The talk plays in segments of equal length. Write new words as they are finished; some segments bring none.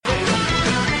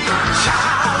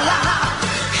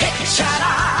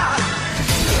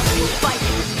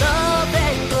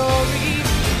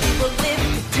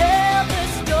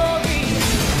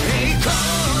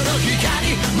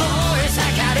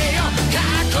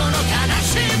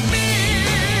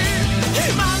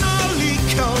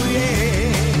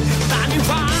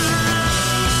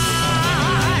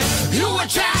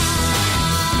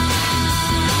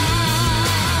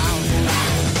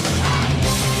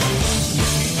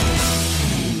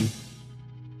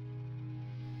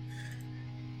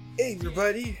Hey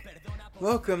everybody,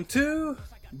 welcome to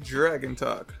Dragon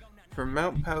Talk from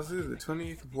Mount Paozu, the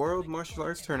 20th World Martial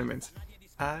Arts Tournament.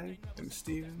 I am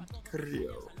Steven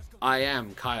Carrillo. I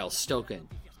am Kyle Stoken.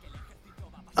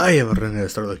 I am Rene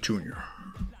Starlight Jr.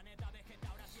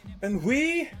 And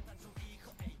we...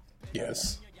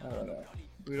 Yes. I don't know.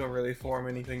 We don't really form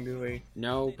anything, do we?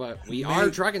 No, but we are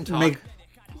Dragon Talk.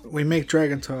 We make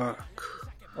Dragon Talk.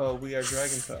 Oh, we are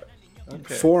Dragon Talk.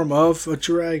 Okay. Form of a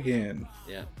dragon.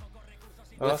 Yeah.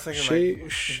 I was thinking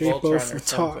Shape Voltron of or a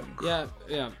talk.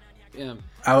 Yeah.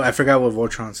 I forgot what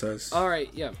Voltron says.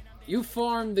 Alright, yeah. You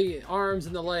form the arms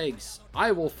and the legs.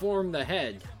 I will form the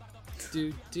head.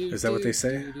 Is that what they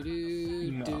say?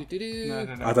 No.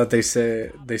 I thought they say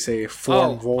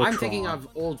form Voltron. I'm thinking of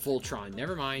old Voltron.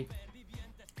 Never mind.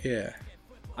 Yeah.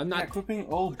 I'm not. Quit being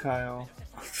old, Kyle.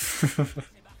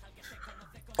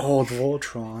 Old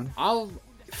Voltron.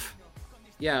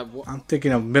 Yeah. I'm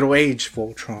thinking of middle-aged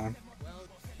Voltron.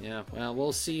 Yeah. Well,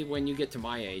 we'll see when you get to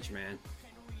my age, man.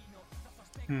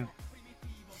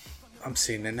 I'm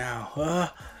seeing it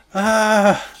now.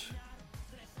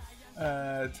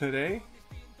 Today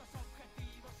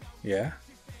Yeah.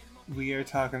 we are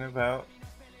talking about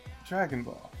Dragon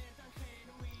Ball.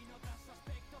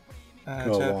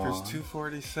 Go Chapters on.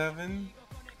 247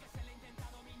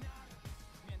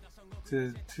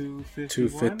 to 251.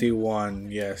 251.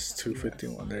 Yes,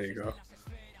 251. There you go.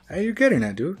 Hey, you're getting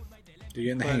it, dude.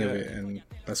 You're getting the hang of But, it, and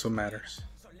that's what matters.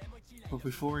 But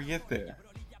before we get there,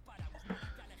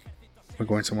 We're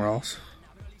going somewhere else.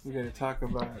 we got to talk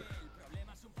about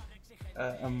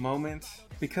a moment,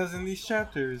 because in these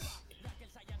chapters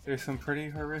there's some pretty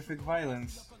horrific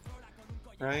violence,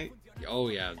 right? Oh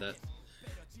yeah. That.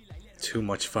 Too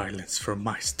much violence for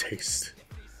my taste.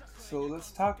 So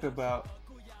let's talk about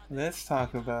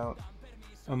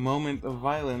a moment of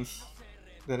violence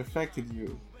that affected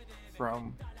you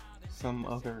from some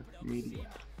other media.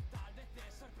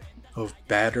 Of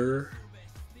batter?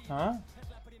 Huh?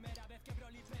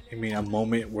 You mean a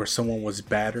moment where someone was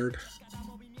battered?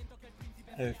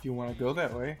 If you want to go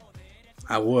that way.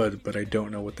 I would, but I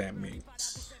don't know what that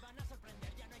means.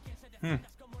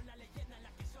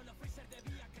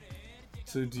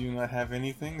 So do you not have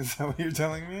anything? Is that what you're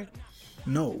telling me?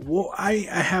 No, well, I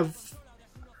have.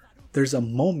 There's a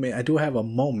moment. I do have a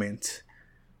moment.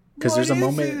 Because there's a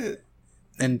moment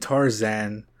in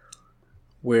Tarzan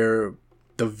where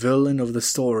the villain of the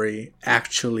story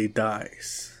actually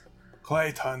dies.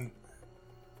 Clayton.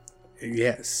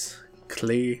 Yes,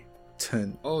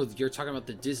 Clayton. Oh, you're talking about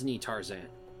the Disney Tarzan.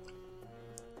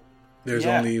 There's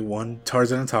Yeah. only one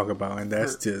Tarzan to talk about, and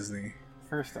that's Disney.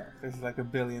 First off, there's like a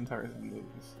billion Tarzan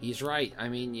movies. He's right. I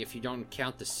mean, if you don't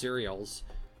count the serials,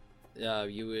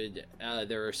 you would.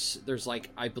 There's like,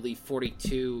 I believe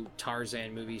 42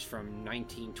 Tarzan movies from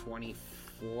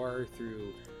 1924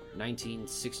 through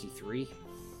 1963.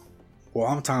 Well,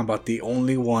 I'm talking about the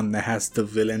only one that has the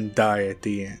villain die at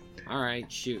the end. All right,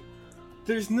 shoot.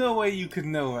 There's no way you could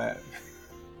know that.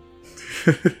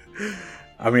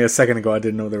 I mean, a second ago, I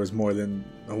didn't know there was more than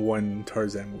one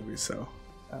Tarzan movie, so.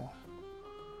 Oh.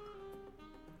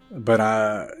 But,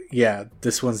 yeah,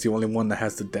 this one's the only one that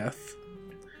has the death.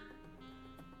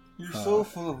 You're so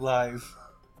full of lies.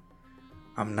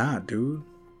 I'm not, dude.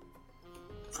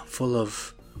 I'm full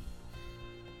of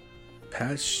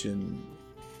passion.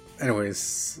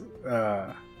 Anyways,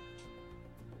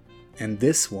 in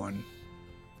this one,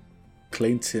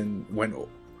 Clayton went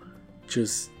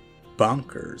just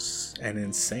bonkers and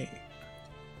insane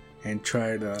and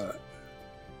tried to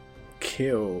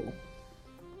kill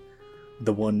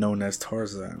the one known as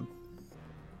Tarzan.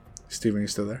 Steven, you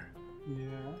still there?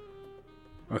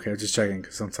 Yeah. Okay, I'm just checking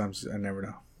because sometimes I never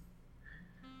know.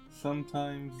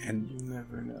 Sometimes And- you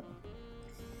never know.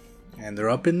 And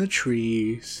they're up in the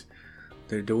trees.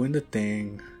 They're doing the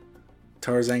thing.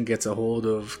 Tarzan gets a hold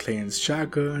of Clayton's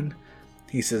shotgun.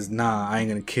 He says, "Nah, I ain't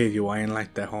gonna kill you. I ain't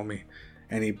like that, homie."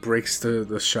 And he breaks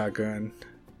the shotgun,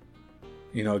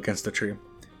 against the tree.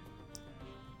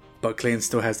 But Clayton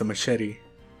still has the machete,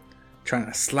 trying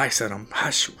to slice at him.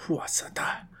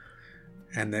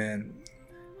 And then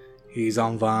he's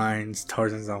on vines.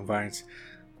 Tarzan's on vines.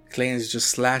 Clayton's just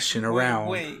slashing around.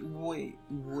 Wait.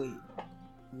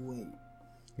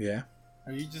 Yeah.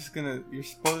 Are you just you're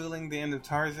spoiling the end of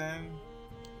Tarzan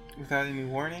without any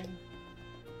warning?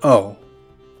 Oh.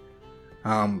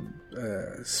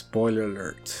 Spoiler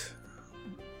alert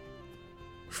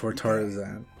for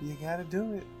Tarzan. You gotta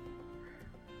do it.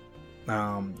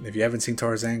 If you haven't seen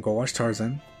Tarzan, go watch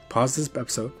Tarzan. Pause this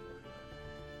episode.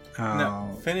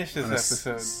 No, finish this on a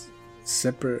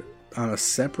episode. On a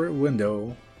separate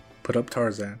window, put up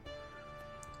Tarzan.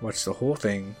 Watch the whole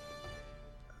thing.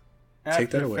 After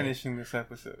that away. finishing this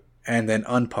episode. And then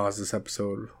unpause this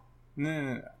episode.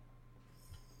 No.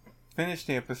 Finish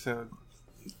the episode.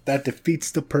 That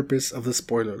defeats the purpose of the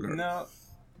spoiler alert. No,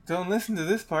 don't listen to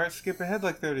this part. Skip ahead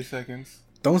like 30 seconds.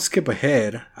 Don't skip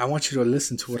ahead. I want you to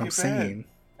listen to what I'm Skip ahead. saying.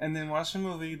 And then watch the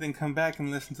movie, then come back and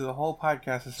listen to the whole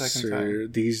podcast a second Sir,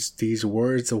 time. these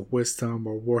words of wisdom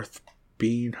are worth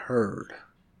being heard.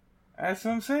 That's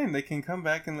what I'm saying. They can come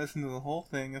back and listen to the whole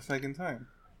thing a second time.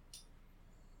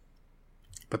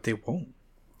 But they won't.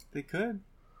 They could.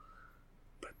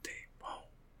 But they won't.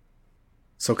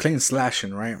 So Clayton's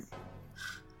slashing, right?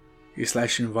 He's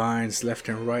slashing vines left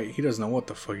and right. He doesn't know what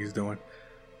the fuck he's doing.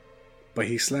 But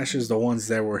he slashes the ones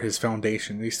that were his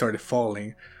foundation. He started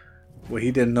falling. What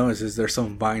he didn't notice is there's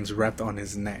some vines wrapped on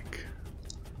his neck.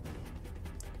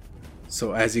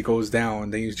 So as he goes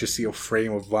down, then you just see a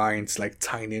frame of vines like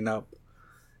tightening up.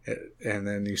 And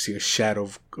then you see a shadow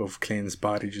of Clayton's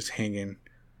body just hanging.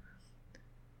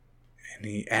 And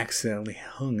he accidentally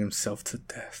hung himself to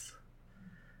death.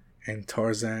 And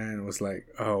Tarzan was like,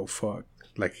 oh fuck.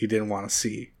 Like he didn't want to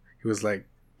see. He was like,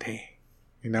 dang.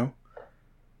 You know?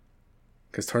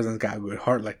 Because Tarzan's got a good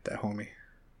heart like that, homie.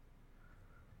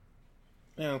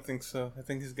 I don't think so. I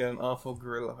think he's got an awful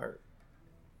gorilla heart.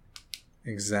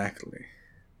 Exactly.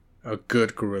 A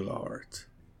good gorilla heart.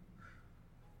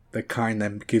 The kind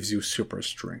that gives you super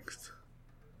strength.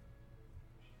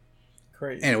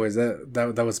 Crazy. Anyways,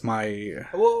 that was my...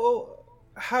 Well,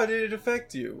 how did it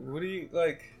affect you? What do you,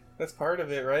 like, that's part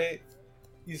of it, right?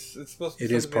 It's supposed to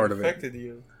be It is something part that of it. affected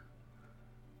you.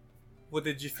 What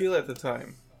did you feel at the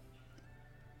time?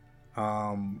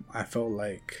 I felt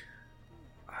like...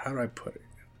 How do I put it?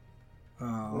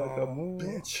 Like a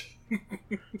bitch.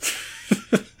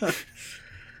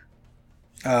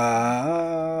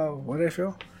 What did I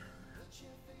feel?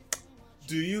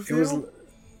 Do you It feel? was...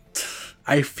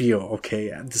 I feel,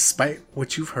 okay, despite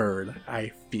what you've heard,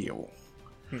 I feel.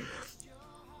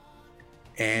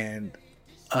 And,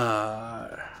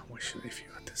 what should I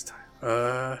feel at this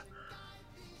time?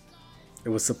 It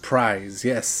was surprise.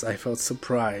 Yes, I felt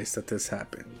surprised that this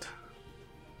happened.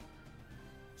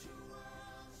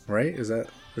 Right? Is that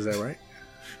right?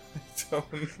 I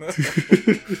don't know.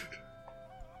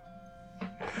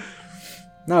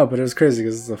 No, but it was crazy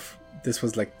because this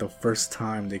was like the first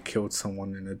time they killed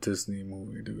someone in a Disney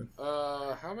movie, dude.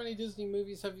 How many Disney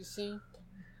movies have you seen?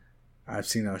 I've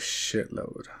seen a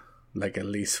shitload, like at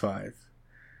least 5.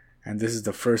 And this is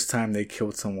the first time they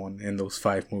killed someone in those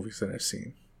 5 movies that I've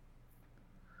seen.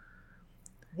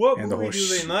 What And the movie whole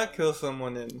do they not kill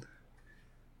someone in?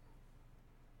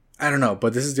 I don't know,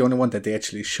 but this is the only one that they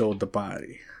actually showed the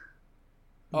body.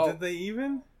 Oh. Did they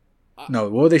even? No,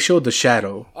 well, they showed the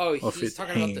shadow. Oh, of he's it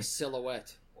talking hanging. about the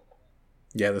silhouette.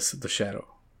 Yeah, the shadow.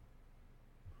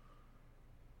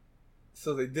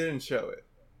 So they didn't show it.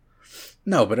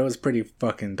 No, but it was pretty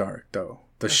fucking dark though.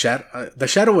 The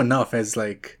shadow enough as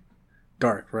like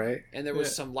dark, right? And there was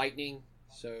Yeah. some lightning,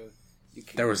 so you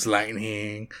can... There was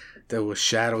lightning, there was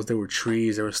shadows, there were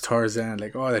trees, there was Tarzan.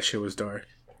 Like, oh, that shit was dark.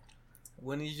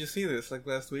 When did you see this? Like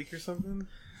last week or something?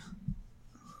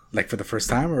 Like for the first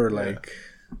time, or like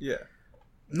Yeah.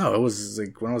 no, it was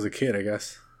like when I was a kid, I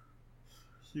guess.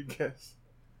 You guess.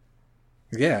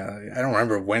 Yeah, I don't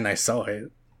remember when I saw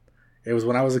it. It was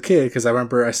when I was a kid because I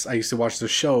remember I used to watch the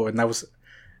show, and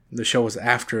the show was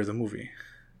after the movie.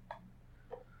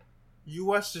 You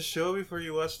watched the show before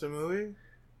you watched the movie?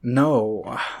 No,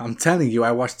 I'm telling you,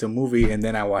 I watched the movie and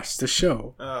then I watched the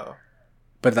show. Oh.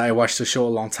 But I watched the show a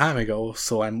long time ago,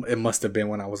 so it must have been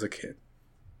when I was a kid.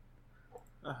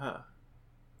 Uh-huh.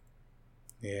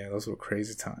 Yeah, those were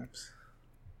crazy times.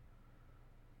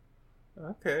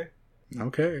 Okay.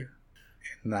 Okay.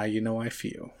 Now you know how I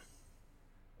feel.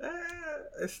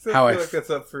 I still How feel I like that's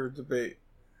up for debate.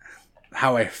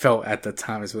 How I felt at the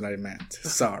time is what I meant.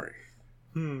 Sorry.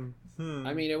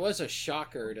 I mean, it was a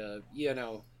shocker to,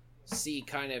 see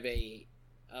kind of a,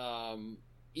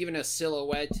 even a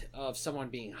silhouette of someone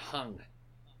being hung.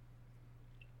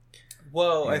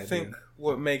 Well, Yeah, I think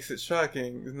what makes it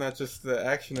shocking is not just the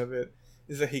action of it,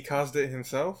 is that he caused it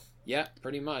himself. Yeah,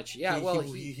 pretty much. Yeah,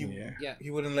 He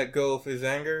wouldn't let go of his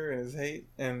anger and his hate,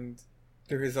 and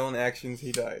through his own actions,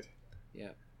 he died.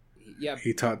 Yeah.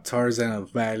 He taught Tarzan a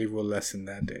valuable lesson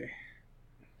that day.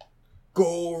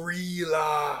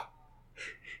 Gorilla!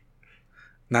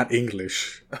 Not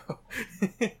English.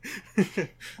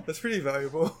 That's pretty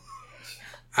valuable.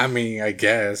 I mean, I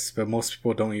guess, but most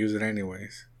people don't use it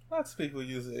anyways. Lots of people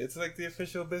use it. It's like the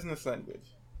official business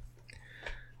language.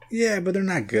 Yeah, but they're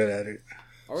not good at it.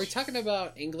 Are we talking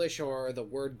about English or the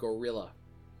word gorilla?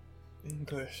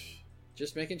 English.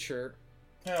 Just making sure.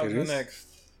 I'll It go is? next.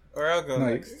 Or I'll go No,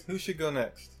 next. Who should go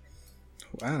next?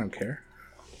 I don't care.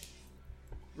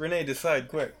 Renee, decide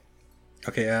quick.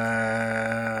 Okay,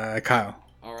 Kyle.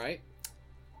 All right.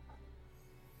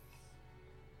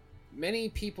 Many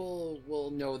people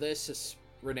will know this, as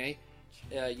Renee.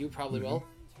 You probably will.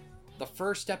 The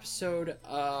first episode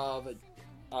of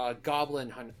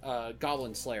Goblin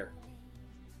Slayer.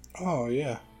 Oh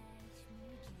yeah.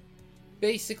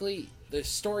 Basically, the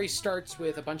story starts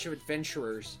with a bunch of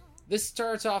adventurers. This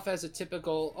starts off as a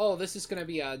typical, this is going to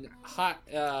be a hot,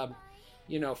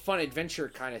 fun adventure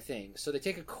kind of thing. So they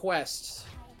take a quest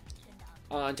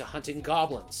onto hunting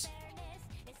goblins.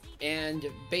 And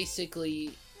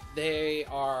basically, they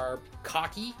are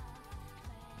cocky.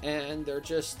 And they're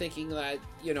just thinking that,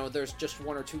 there's just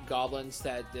one or two goblins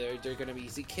that they're going to be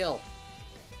easy kill.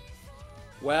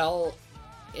 Well,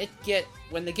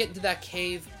 when they get into that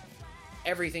cave,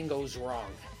 everything goes wrong.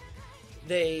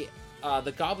 The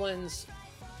goblins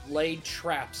laid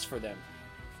traps for them,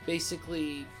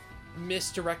 basically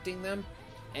misdirecting them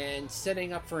and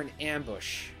setting up for an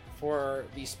ambush for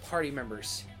these party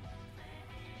members.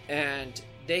 And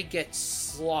they get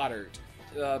slaughtered.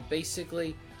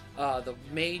 Basically, the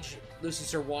mage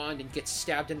loses her wand and gets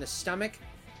stabbed in the stomach.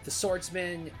 The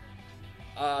swordsman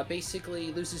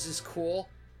basically loses his cool,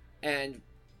 and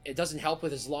it doesn't help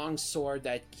with his long sword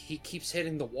that he keeps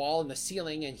hitting the wall and the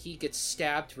ceiling, and he gets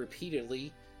stabbed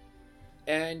repeatedly.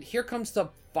 And here comes the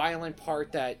violent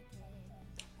part that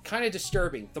kind of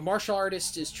disturbing. The martial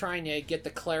artist is trying to get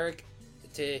the cleric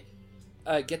to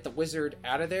get the wizard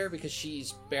out of there because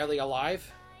she's barely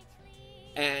alive.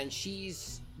 And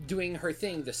she's doing her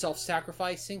thing, the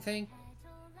self-sacrificing thing.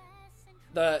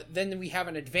 Then we have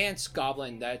an advanced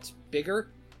goblin that's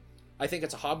bigger. I think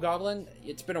it's a hobgoblin.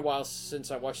 It's been a while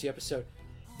since I watched the episode.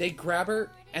 They grab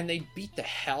her and they beat the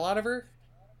hell out of her.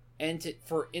 And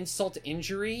for insult to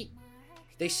injury,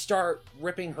 they start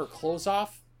ripping her clothes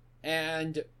off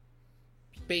and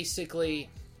basically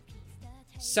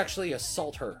sexually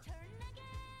assault her.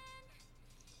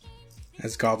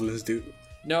 As goblins do.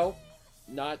 No,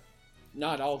 not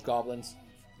all goblins.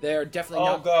 They're definitely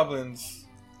All not goblins.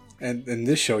 And in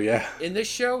this show, yeah. In this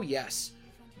show, yes.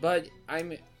 But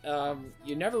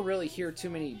you never really hear too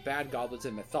many bad goblins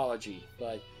in mythology,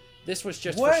 but this was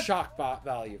just What? for shock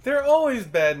value. They're always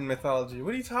bad in mythology.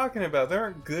 What are you talking about? There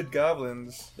aren't good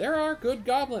goblins. There are good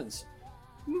goblins.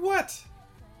 What?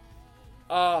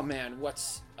 Oh man,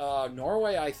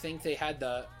 Norway? I think they had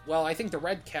I think the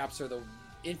red caps are the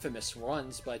infamous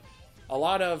ones, but a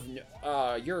lot of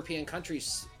European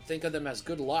countries think of them as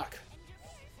good luck.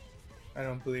 I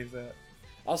don't believe that.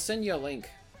 I'll send you a link.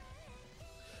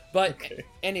 But Okay.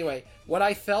 anyway, what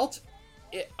I felt,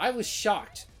 I was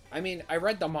shocked. I mean, I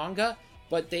read the manga,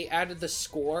 but they added the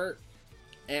score,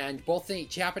 and both the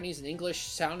Japanese and English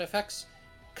sound effects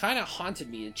kind of haunted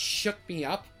me. It shook me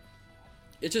up.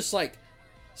 It just,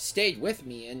 stayed with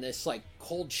me in this,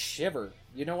 cold shiver.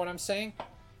 You know what I'm saying?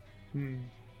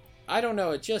 I don't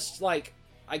know. It just,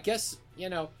 I guess,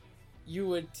 you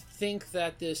would think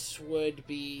that this would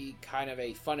be kind of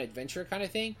a fun adventure kind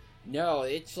of thing. No,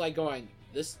 it's like going,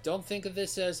 don't think of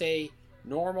this as a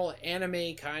normal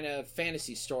anime kind of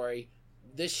fantasy story.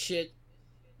 This shit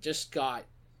just got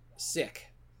sick.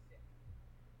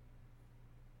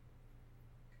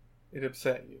 It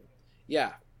upset you.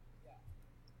 Yeah.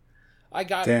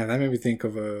 Damn, that made me think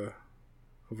of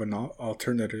an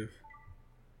alternative.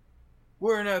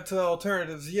 We're not to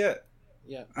alternatives yet,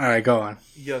 Yeah. All right, go on.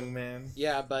 young man.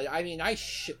 Yeah, but I mean, I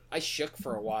shook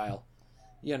for a while.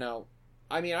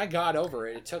 I got over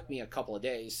it. It took me a couple of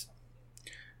days.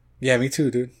 Yeah, me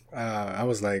too, dude. I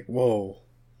was like, whoa.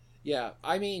 Yeah,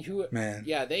 I mean, Man.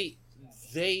 Yeah, they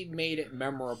made it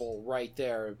memorable right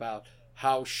there about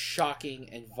how shocking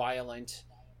and violent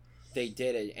they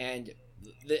did it, and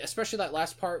especially that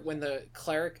last part when the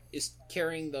cleric is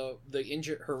carrying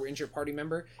her injured party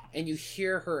member, and you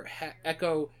hear her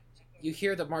echo. You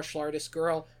hear the martial artist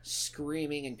girl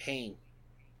screaming in pain.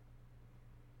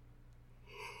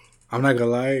 I'm not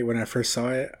gonna lie. When I first saw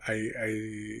it,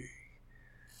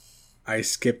 I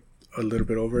skipped a little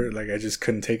bit over it. I just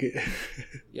couldn't take it.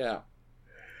 Yeah.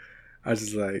 I was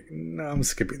just like, no, I'm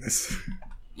skipping this.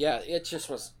 Yeah, it just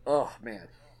was. Oh man.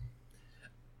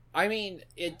 I mean,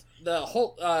 the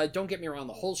whole. Don't get me wrong.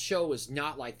 The whole show was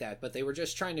not like that, but they were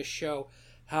just trying to show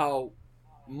how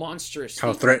monstrous.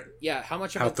 How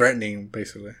threatening,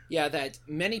 basically. Yeah, that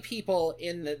many people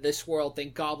in this world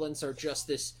think goblins are just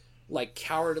this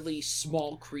cowardly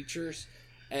small creatures,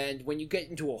 and when you get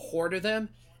into a horde of them,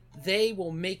 they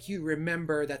will make you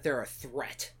remember that they're a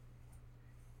threat.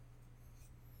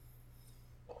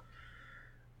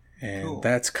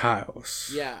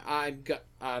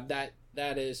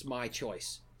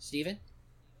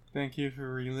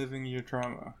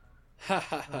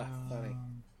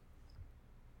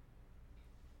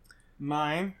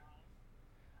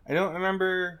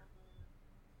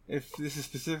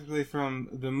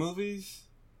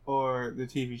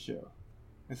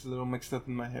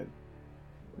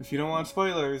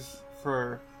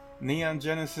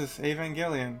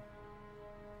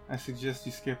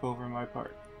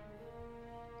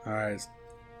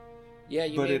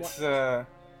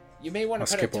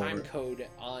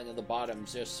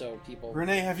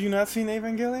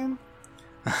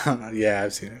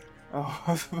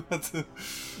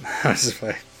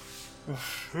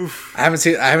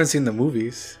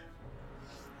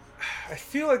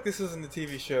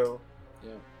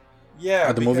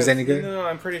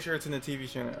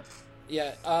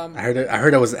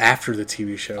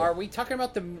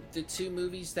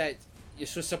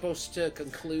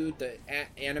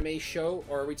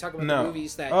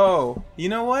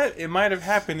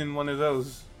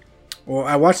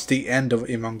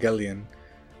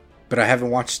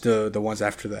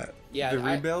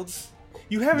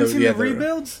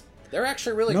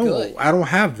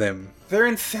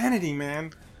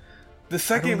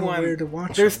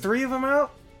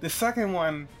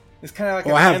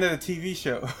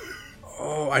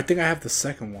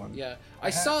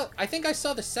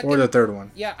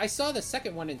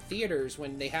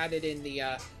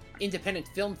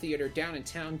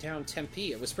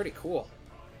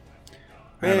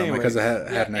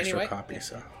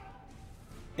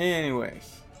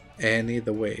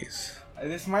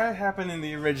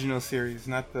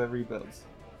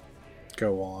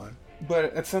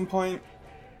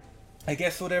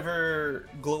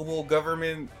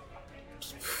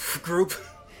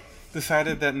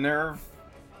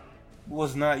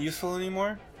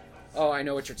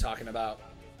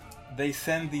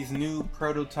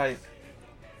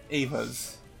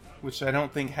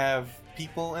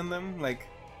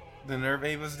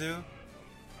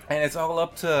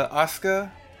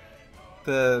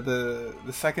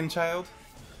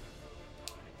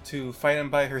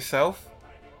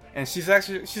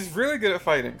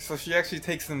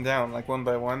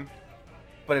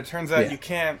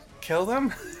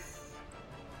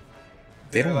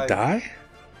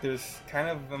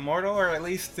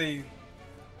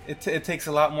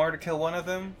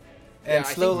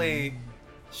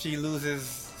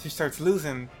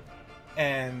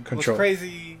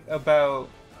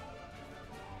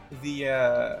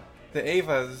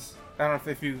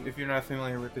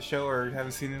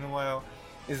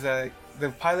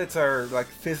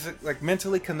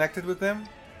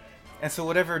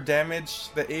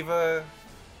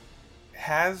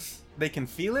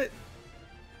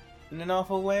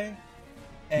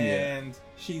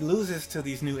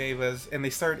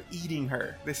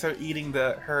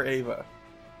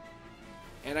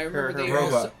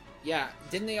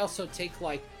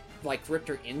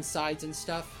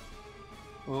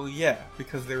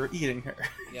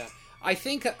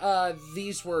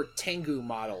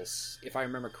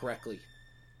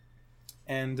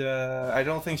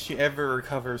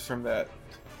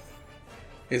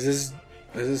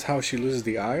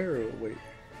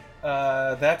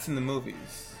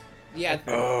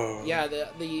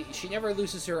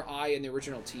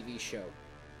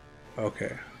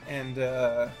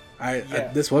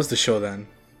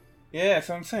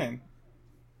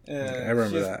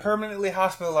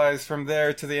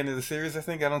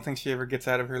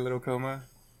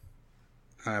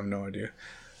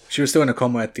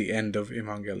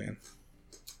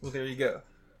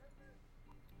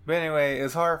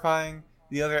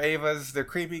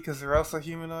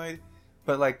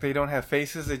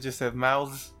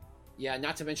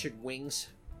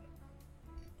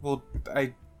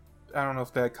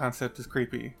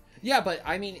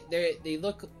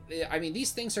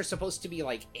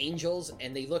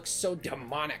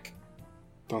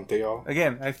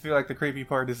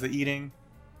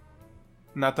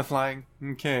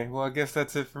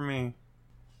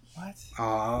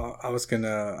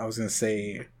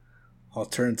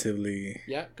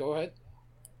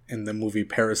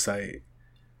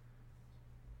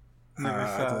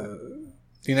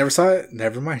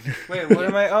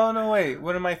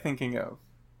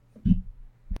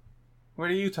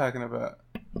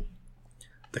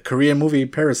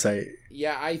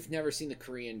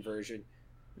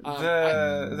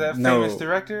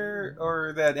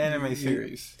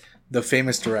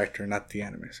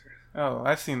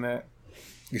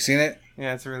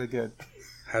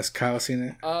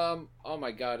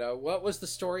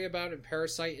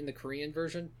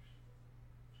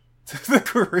 to the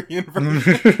Korean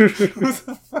version. What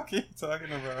the fuck are you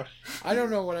talking about? I don't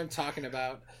know what I'm talking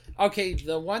about. Okay,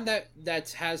 the one that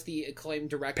has the acclaimed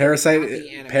director. Parasite. not the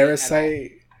anime at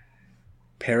Parasite.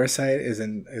 Parasite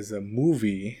is a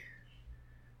movie.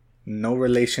 No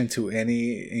relation to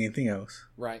anything else.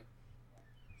 all. Right.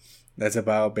 That's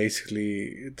about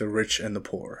basically the rich and the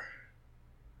poor.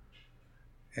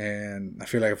 And I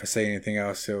feel like if I say anything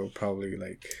else, it'll probably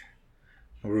like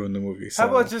ruin the movie. So. How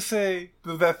about just say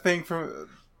the thing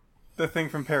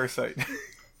from Parasite?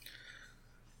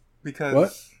 Because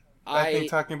What? I think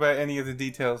talking about any of the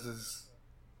details is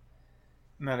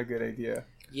not a good idea.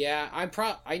 Yeah,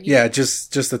 Yeah,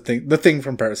 just the thing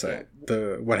from Parasite.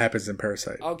 The what happens in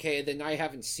Parasite. Okay, then I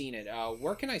haven't seen it.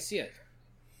 Where can I see it?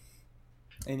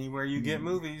 Anywhere you get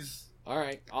movies. All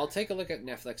right, I'll take a look at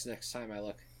Netflix next time I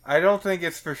look. I don't think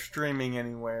it's for streaming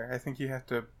anywhere. I think you have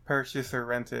to purchase or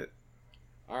rent it.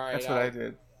 All right, That's what I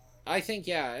did. I think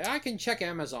I can check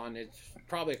Amazon. It's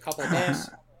probably a couple of bucks.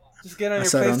 Just get on I your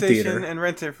saw it on theater. PlayStation and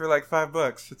rent it for like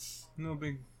 $5. It's no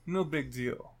big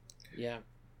deal. Yeah.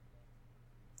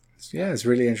 Yeah, it's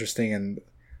really interesting and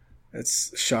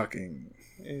it's shocking.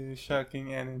 It is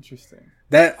shocking and interesting.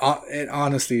 That it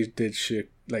honestly did shook.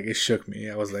 Like it shook me.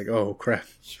 I was like, "Oh crap!"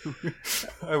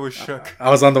 I was shook. I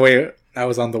was on the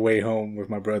way home with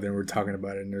my brother, and we were talking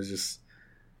about it, and it was just,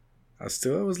 I was a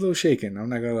little shaken. I'm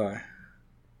not gonna lie.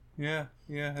 Yeah,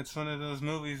 it's one of those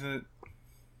movies that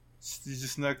you're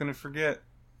just not gonna forget.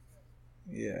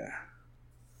 Yeah.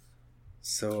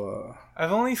 So.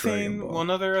 I've only Dragon seen Ball. one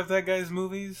other of that guy's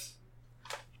movies,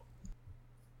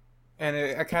 and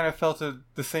I kind of felt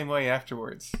the same way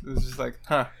afterwards. It was just like,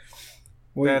 huh.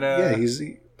 Well, That,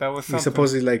 yeah, that was something. he's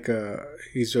supposedly like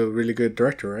he's a really good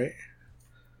director, right?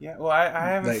 Yeah, well, I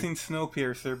haven't like- seen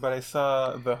Snowpiercer, but I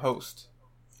saw The Host.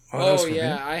 that's Oh from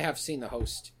yeah, him? I have seen The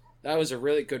Host. That was a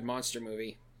really good monster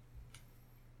movie.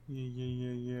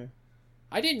 Yeah.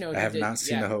 I didn't know. I have not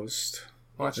seen The Host.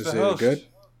 Watch Is The it Host. good?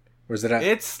 Where's it at?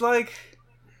 It's like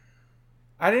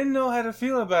I didn't know how to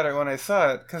feel about it when I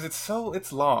saw it because it's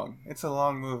long. It's a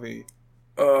long movie,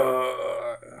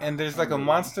 and there's like a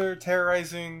monster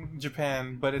terrorizing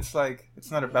Japan, but it's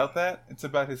not about that. It's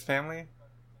about his family.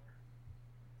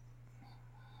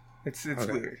 It's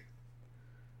Okay. weird.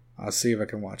 I'll see if I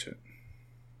can watch it,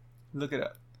 Look it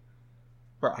up,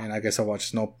 bro. and I guess I'll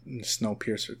watch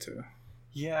Snowpiercer too.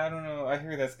 Yeah, I don't know. I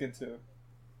hear that's good too.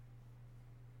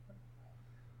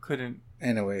 Couldn't.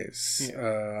 Anyways,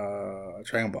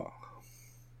 Dragon Ball.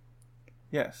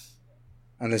 Yes.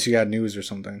 Unless you got news or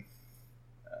something.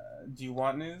 Do you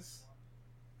want news?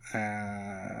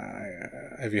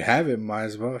 If you have it, might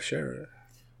as well share it.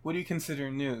 What do you consider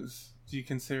news? Do you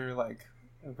consider like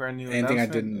a brand new Anything I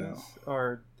announcement didn't news? know.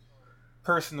 Or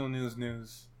personal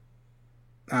news?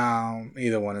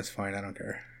 Either one is fine. I don't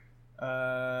care.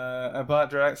 I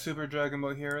bought Super Dragon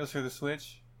Ball Heroes for the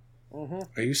Switch.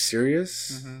 Mm-hmm. Are you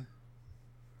serious? Mm-hmm.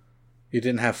 You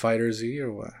didn't have Fighter Z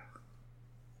or what?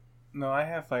 No, I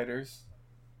have fighters.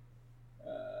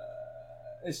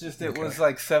 It's just it Okay. was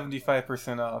like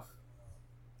 75% off.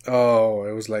 Oh,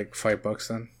 it was like $5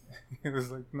 then. It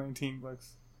was like $19.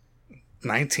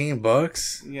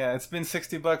 $19, Yeah, it's been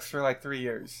 $60 for like 3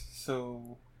 years.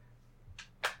 So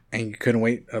and you couldn't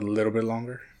wait a little bit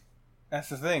longer. that's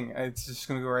the thing. It's just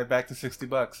gonna go right back to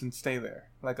 $60 and stay there,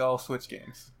 like all Switch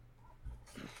games.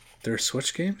 They're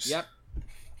Switch games. Yep.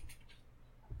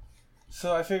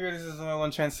 So I figured this is my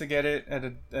one chance to get it at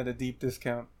a deep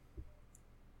discount.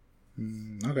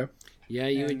 Okay. Yeah,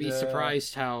 you would And, be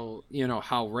surprised how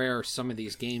rare some of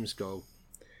these games go.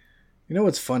 You know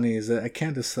what's funny is that I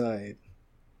can't decide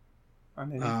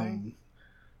On anything?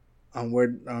 on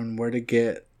where to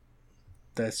get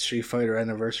that Street Fighter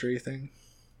anniversary thing.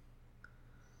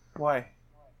 Why?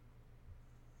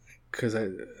 Because it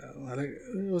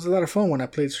was a lot of fun when I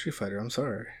played Street Fighter. I'm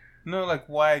sorry. No, like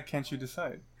why can't you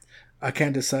decide? I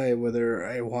can't decide whether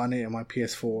I want it on my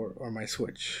PS4 or my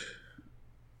Switch.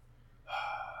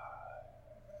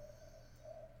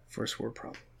 First world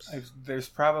problems. There's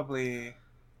probably.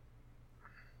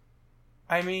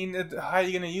 I mean, how are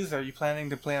you gonna use it? Are you planning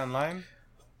to play online?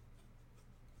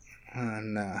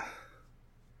 Nah.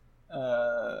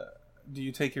 Do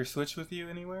you take your Switch with you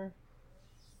anywhere?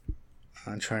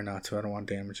 I'm trying not to. I don't want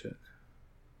to damage it.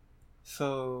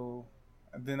 So,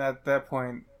 then at that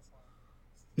point,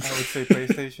 I would say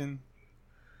PlayStation.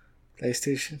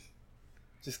 PlayStation?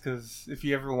 Just because if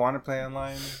you ever want to play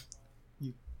online,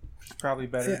 it's probably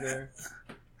better Yeah. there.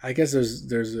 I guess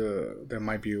there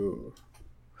might be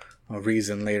a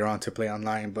reason later on to play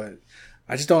online, but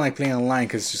I just don't like playing online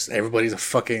because just everybody's a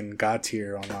fucking god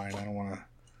tier online. I don't want to.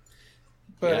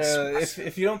 But Yes.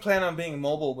 if you don't plan on being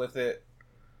mobile with it,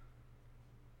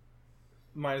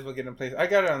 might as well get it in place. I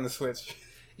got it on the Switch.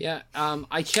 Yeah,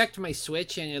 I checked my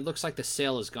Switch and it looks like the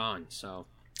sale is gone. So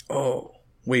Oh,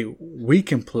 wait, we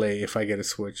can play if I get a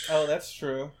Switch. Oh, that's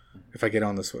true. If I get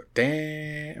on the Switch.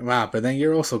 Damn. Wow, but then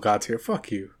you're also God tier.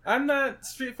 Fuck you. I'm not.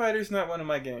 Street Fighter's not one of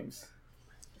my games.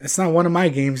 It's not one of my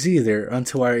games either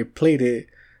until I played it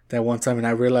that one time and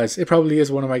I realized it probably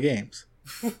is one of my games.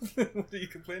 What are you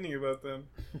complaining about then?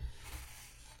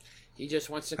 he just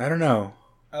wants to. I don't know.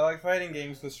 I like fighting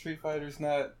games, but Street Fighter's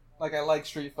not. Like, I like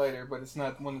Street Fighter, but it's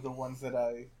not one of the ones that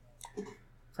I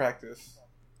practice.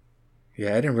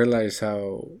 Yeah, I didn't realize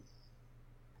how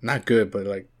not good, but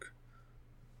like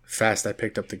fast I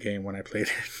picked up the game when I played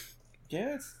it.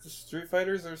 Yeah, the Street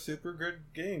Fighters are super good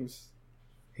games.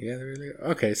 Yeah, they really.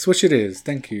 Okay, Switch it is.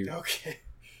 Thank you. Okay.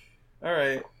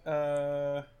 Alright,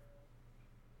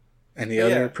 Any Yeah.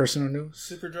 other personal news?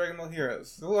 Super Dragon Ball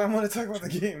Heroes. Oh, I want to talk about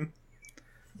the game.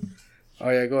 Oh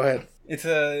yeah, go ahead. It's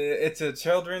a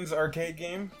children's arcade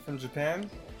game from Japan.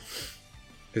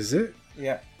 Is it?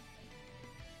 Yeah.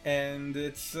 And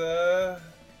it's like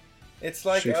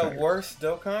Street a Fighter. worse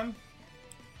Dokkan.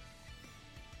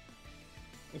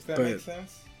 If that But- makes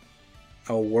sense.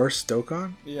 A worse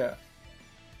Dokkan? Yeah,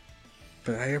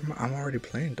 But I'm already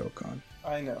playing Dokkan.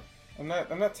 I know. I'm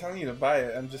not telling you to buy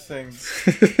it. I'm just saying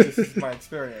this is my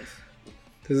experience.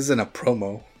 This isn't a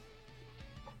promo.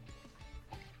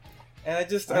 And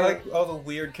I like all the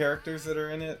weird characters that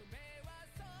are in it.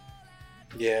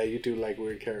 Yeah, you do like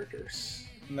weird characters.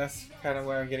 And that's kind of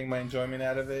where I'm getting my enjoyment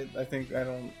out of it. I think I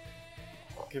don't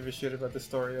give a shit about the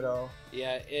story at all.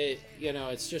 Yeah,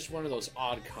 it's just one of those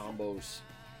odd combinations.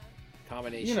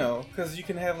 You know, because you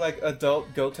can have like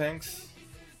adult Gotenks,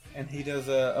 and he does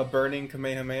a burning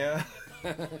Kamehameha.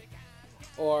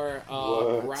 or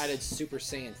What? Raditz Super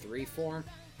Saiyan 3 form.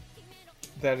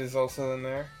 That is also in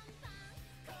there.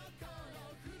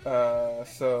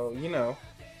 So, you know,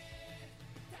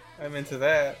 I'm into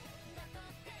that.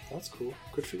 That's cool.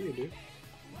 Good for you, dude.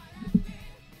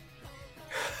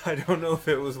 I don't know if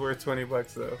it was worth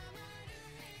 $20 though.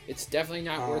 It's definitely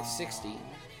not worth 60.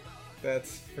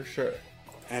 That's for sure.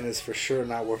 And it's for sure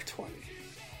not worth 20.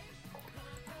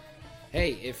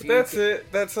 Hey, if But you that's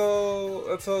it. That's all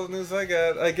the news I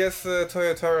got. I guess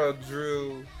Toyotaro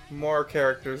drew more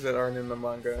characters that aren't in the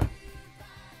manga.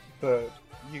 But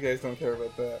you guys don't care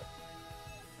about that.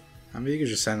 I mean, you can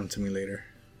just send them to me later.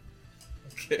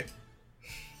 Okay.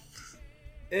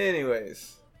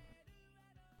 Anyways.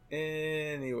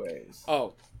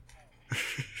 Oh.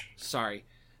 Sorry.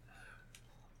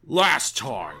 Last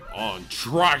time on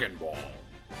Dragon Ball.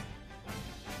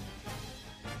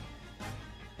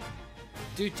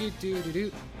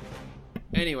 Do.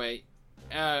 Anyway,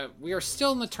 we are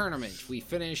still in the tournament. We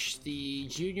finished the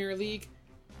Junior League.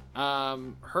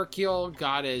 Hercule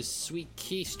got his sweet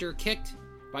keister kicked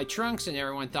by Trunks, and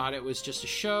everyone thought it was just a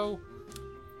show.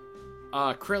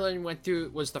 Krillin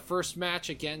was the first match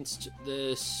against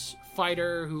this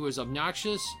fighter who was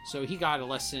obnoxious, so he got a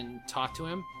lesson taught to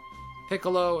him.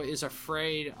 Piccolo is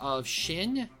afraid of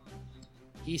Shin.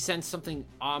 He sensed something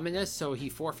ominous, so he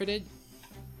forfeited.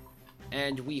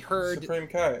 And we heard... Supreme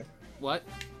Kai. What?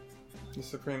 The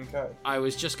Supreme Kai. I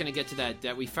was just going to get to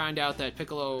that we found out that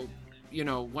Piccolo,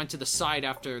 went to the side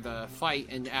after the fight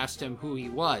and asked him who he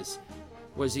was.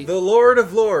 Was he... The Lord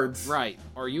of Lords. Right.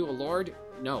 Are you a lord?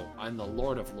 No, I'm the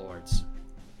Lord of Lords.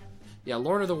 Yeah,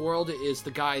 Lord of the World is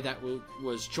the guy that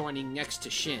was joining next to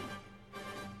Shin.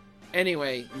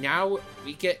 Anyway, now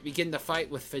we begin the fight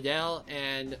with Fidel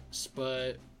and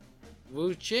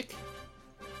Spavuchik.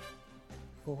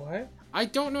 What? I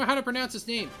don't know how to pronounce his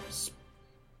name.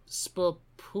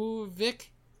 Spopovic?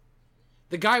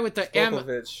 The guy with the M.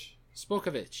 Spopovich.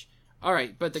 Spokovich.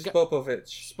 Alright, but the guy...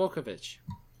 Spopovich. Spokovich.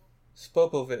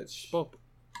 Spopovich.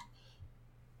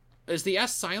 Is the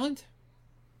S silent?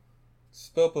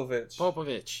 Spopovich.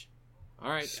 Popovich.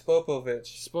 Alright.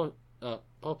 Spopovich.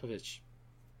 Popovich.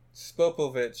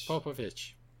 Spopovich.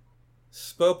 Popovich.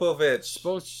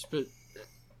 Spopovich.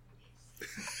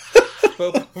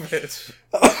 Spopovich.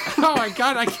 Oh my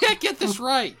god, I can't get this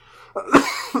right.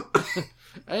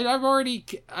 And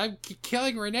I'm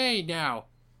killing Renee now.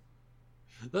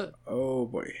 Oh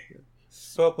boy.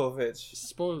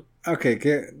 Spopovich.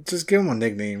 Okay, just give him a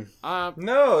nickname.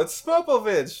 No, it's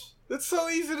Spopovich. It's so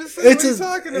easy to say. It's what are you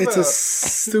talking about? It's a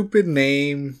stupid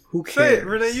name. Who Say cares? it,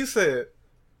 Renee. You say it.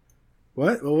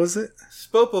 What? What was it?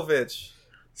 Spopovich.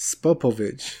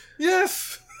 Spopovich.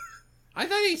 Yes. I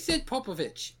thought he said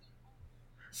Popovich.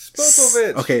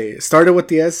 Spopovich. Okay, started with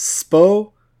the S.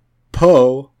 Spopovich.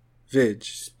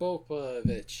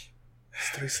 Spopovich. It's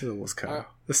 3 syllables, Kyle.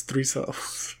 That's 3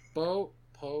 syllables.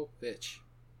 Spopovich.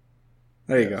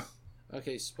 There you go.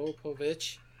 Okay,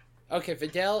 Spopovich. Okay,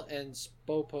 Vidal and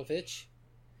Spopovich.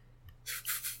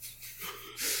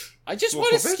 I just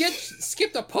want to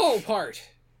skip the Po part.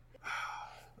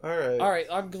 All right. All right,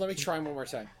 let me try one more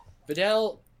time.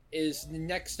 Vidal is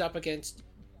next up against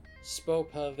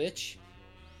Spopovich.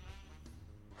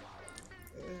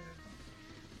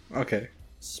 Okay.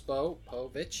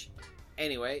 Spopovich.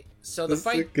 Anyway, so the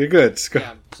fight. You're good.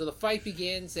 Yeah, so the fight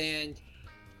begins, and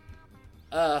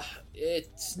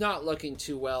it's not looking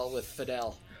too well with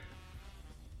Fidel.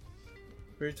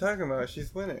 What are you talking about?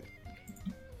 She's winning.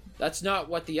 That's not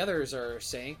what the others are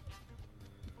saying.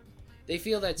 They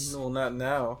feel that's No, not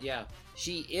now. yeah.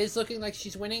 She is looking like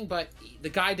she's winning, but the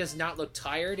guy does not look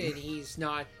tired, and he's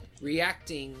not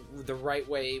reacting the right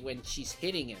way when she's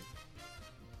hitting him.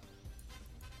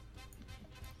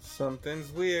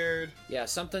 Something's weird. Yeah,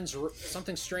 something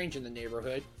strange in the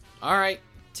neighborhood. All right,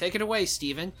 take it away,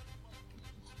 Steven.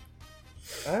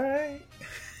 All right.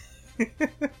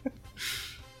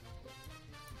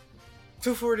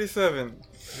 247.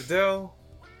 Vidal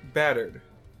battered.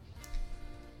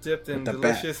 Dipped in With the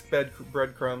delicious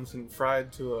breadcrumbs and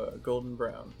fried to a golden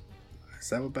brown. Is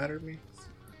that what battered means?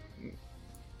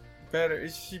 Batter.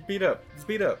 She beat up. It's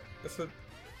beat up. That's what,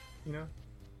 you know?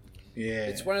 Yeah.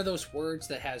 It's one of those words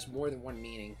that has more than one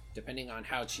meaning, depending on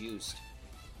how it's used.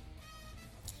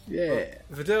 Yeah.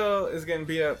 Vidal is getting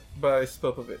beat up by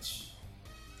Spopovich.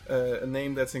 A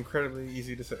name that's incredibly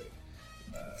easy to say.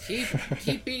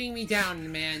 Keep beating me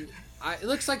down, man. It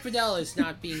looks like Vidal is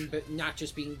not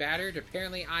just being battered.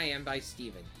 Apparently, I am by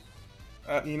Steven.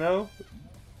 You know,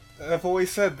 I've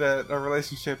always said that a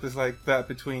relationship is like that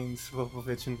between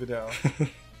Spopovich and Vidal.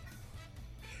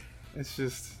 It's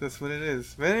just, that's what it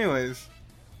is. But anyways,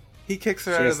 he kicks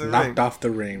her out of Just the knocked ring. off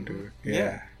the ring, dude.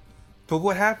 Yeah. But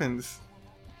what happens?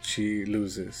 She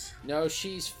loses. No,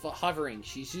 she's hovering.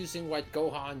 She's using what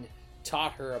Gohan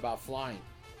taught her about flying.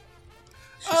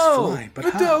 She's flying, but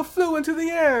Vidal how? flew into the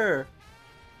air!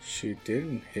 She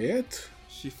didn't hit.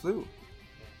 She flew.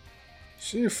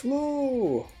 She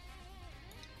flew.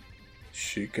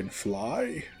 She can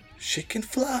fly. She can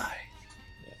fly.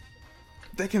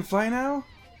 They can fly now?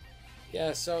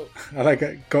 Yeah, so I like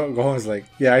it. Gohan's like,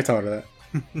 yeah, I taught her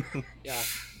that. yeah,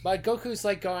 but Goku's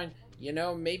like going, you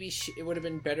know, maybe it would have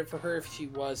been better for her if she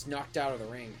was knocked out of the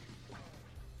ring.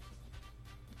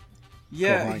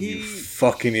 Yeah, Gohan, you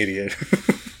fucking idiot.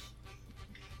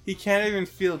 he can't even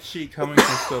feel chi coming from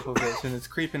Spopovich, and it's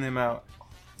creeping him out.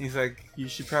 He's like, she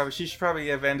should probably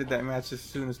have ended that match as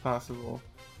soon as possible.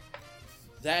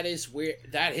 That is weird.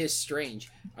 That is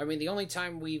strange. I mean, the only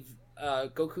time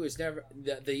Goku has never,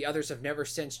 the others have never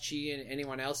sensed chi in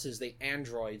anyone else is the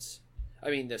androids. I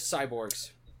mean, the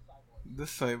cyborgs. The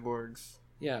cyborgs.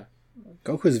 Yeah.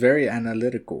 Goku's very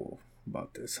analytical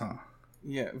about this, huh?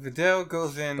 Yeah, Vidal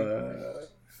goes in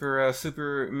for a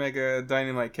super mega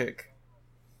dynamite kick.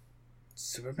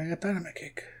 Super Mega Dynamite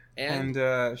Kick.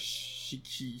 And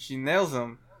she nails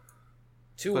him.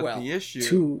 too But well. the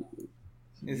issue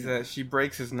is that she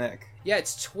breaks his neck. Yeah,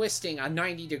 it's twisting on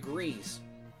 90 degrees.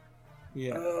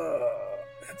 Yeah.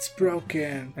 It's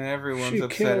broken. And everyone's She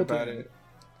upset killed about him. it.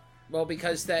 Well,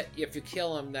 because that if you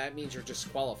kill him, that means you're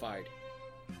disqualified.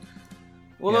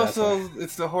 Well, Yeah, that's also,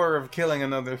 it's the horror of killing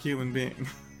another human being.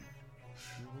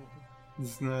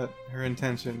 It's not her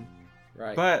intention.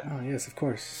 Right. But Oh, yes, of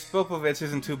course. Spopovich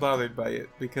isn't too bothered by it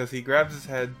because he grabs his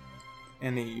head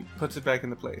and he puts it back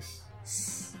into place.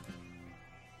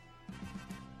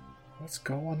 What's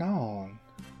going on?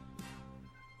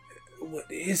 What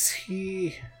is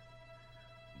he?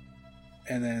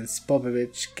 And then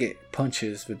Spopovich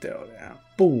punches Vidal down.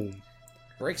 Boom.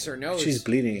 Breaks her nose. She's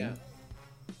bleeding. Yeah.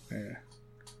 Yeah.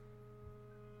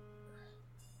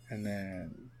 And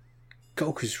then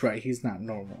Goku's right. He's not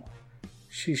normal.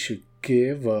 She should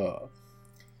give up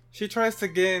She tries to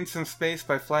gain some space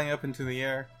by flying up into the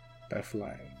air, by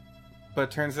flying.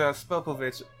 but turns out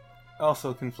Spopovich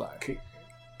also can fly.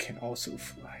 Can also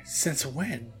fly. Since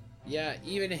when? Yeah,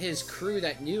 even his crew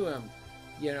that knew him,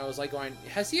 you know, was like going,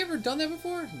 has he ever done that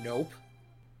before? Nope.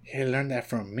 He learned that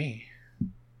from me.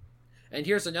 And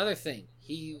here's another thing.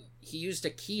 He used a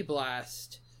ki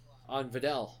blast on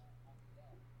Vidal.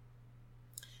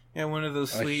 Yeah, one of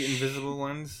those sweet sh- invisible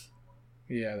ones.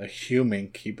 Yeah, the human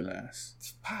ki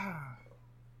blast.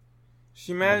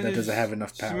 She manages. that doesn't have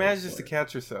enough power She manages for to it.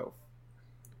 catch herself,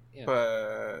 Yeah.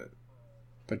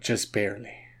 But just barely.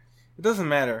 it doesn't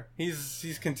matter.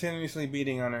 He's continuously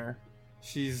beating on her.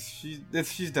 She's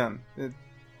done.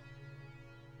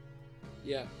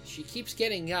 Yeah, she keeps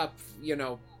getting up, you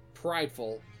know,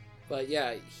 prideful. But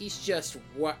yeah, he's just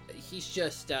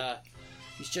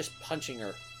punching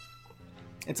her.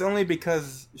 It's only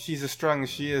because she's as strong as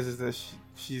she is that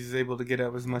she's able to get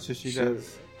up as much as she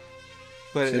does.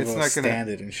 But she's it's able not to gonna stand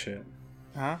it and shit.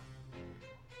 Huh?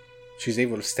 She's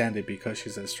able to stand it because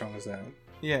she's as strong as that.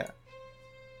 Yeah.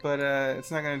 But it's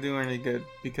not gonna do her any good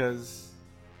because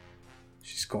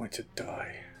she's going to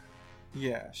die.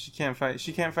 Yeah, she can't fight.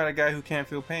 She can't fight a guy who can't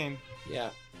feel pain.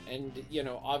 Yeah, and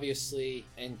obviously,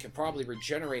 and can probably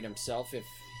regenerate himself if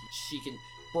she can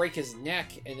break his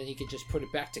neck, and then he could just put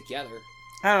it back together.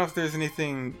 I don't know if there's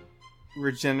anything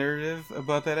regenerative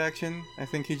about that action. I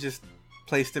think he just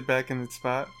placed it back in its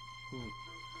spot.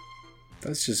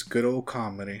 That's just good old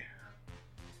comedy.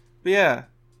 But yeah,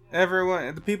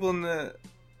 everyone, the people in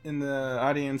the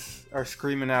audience are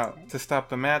screaming out to stop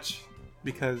the match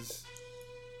because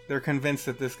they're convinced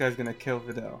that this guy's gonna kill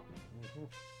Videl.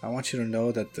 I want you to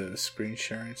know that the screen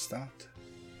sharing stopped.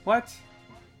 What?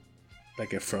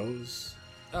 Like it froze.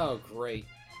 Oh, great.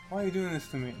 Why are you doing this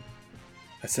to me?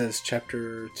 It says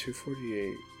chapter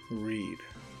 248, read.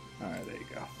 Alright, there you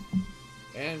go.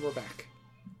 And we're back.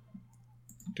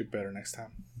 Do better next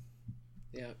time.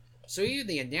 Yeah. So even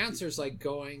the announcer's like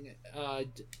going,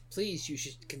 please, you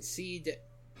should concede.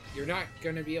 You're not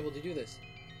going to be able to do this.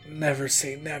 Never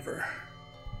say never.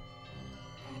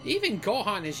 Even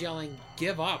Gohan is yelling,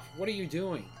 give up. What are you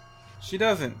doing? She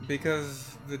doesn't,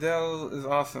 because Videl is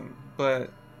awesome,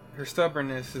 but her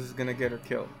stubbornness is gonna get her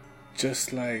killed.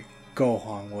 Just like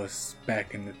Gohan was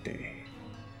back in the day.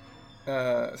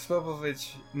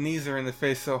 Spopovich knees her in the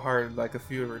face so hard like a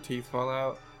few of her teeth fall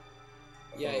out.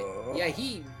 Yeah,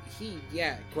 he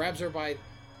grabs her by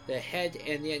the head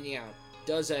and then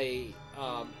does a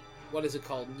what is it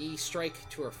called, knee strike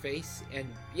to her face, and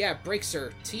breaks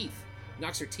her teeth,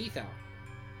 knocks her teeth out.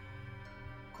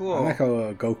 Cool. I like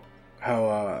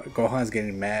how Gohan's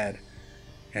getting mad,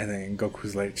 and then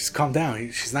Goku's like, "Just calm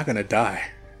down. She's not gonna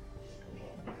die."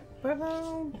 But I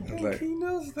don't think like, he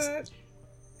knows that.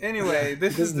 Anyway,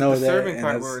 this He is doesn't the know that, disturbing and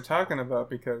part that's- we were talking about,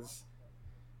 because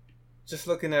just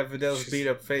looking at Videl's beat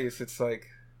up face, it's like,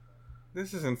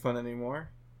 this isn't fun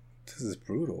anymore. This is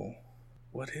brutal.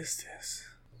 What is this?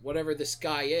 Whatever this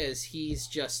guy is, he's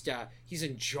just he's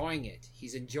enjoying it.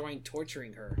 He's enjoying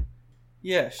torturing her.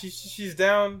 Yeah, she's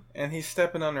down, and he's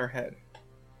stepping on her head.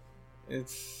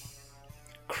 It's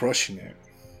Crushing it.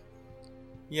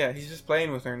 Yeah, he's just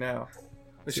playing with her now,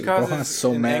 which Dude, causes Gohan's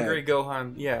so an mad. angry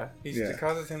Gohan. Yeah, it Yeah.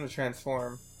 causes him to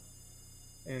transform.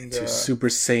 And To Super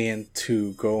Saiyan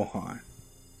 2 Gohan.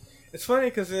 it's funny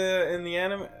because in the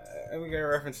anime, we're gonna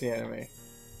reference the anime.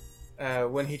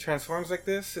 When he transforms like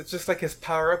this, it's just like his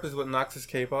power up is what knocks his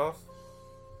cape off.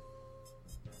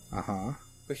 Uh-huh.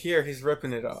 But here, he's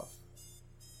ripping it off.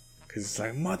 Because it's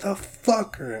like,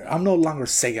 motherfucker, I'm no longer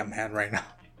Saiyan Man right now.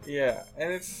 Yeah,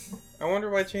 and I wonder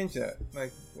why change that.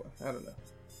 Like, I don't know.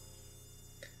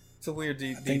 It's a weird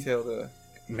detail to...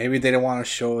 Maybe they didn't want to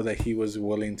show that he was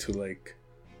willing to, like,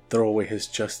 throw away his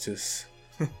justice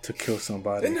to kill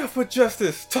somebody. Enough with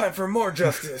justice! Time for more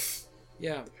justice!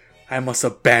 Yeah. I must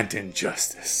abandon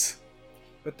justice.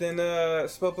 But then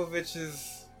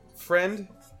Spopovich's friend,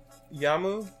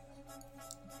 Yamu,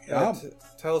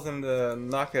 tells him to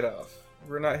knock it off.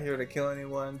 We're not here to kill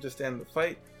anyone, just end the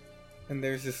fight. And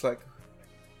there's this like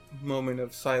moment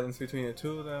of silence between the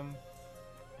two of them.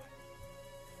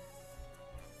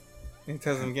 And he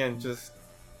tells him again, just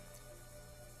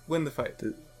win the fight.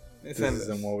 This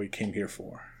isn't what we came here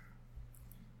for.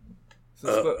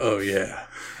 So oh yeah.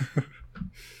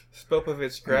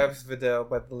 Spopovich grabs Videl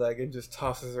by the leg and just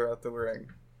tosses her out the ring.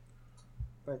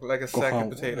 Like a sack of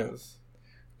potatoes.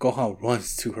 Gohan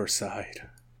runs to her side.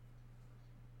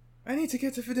 I need to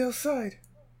get to Videl's side.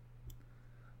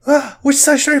 Which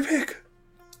side should I pick?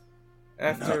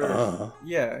 After,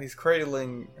 he's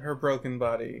cradling her broken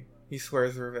body. He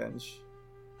swears revenge.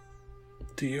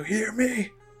 Do you hear me?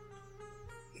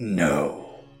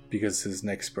 No. Because his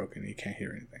neck's broken, he can't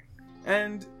hear anything.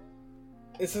 And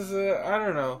this is I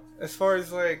don't know. As far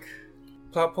as like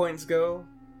plot points go,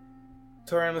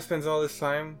 Toriyama spends all this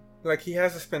time. Like he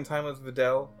has to spend time with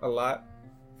Videl a lot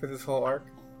for this whole arc.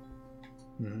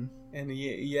 Mm-hmm. And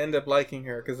you end up liking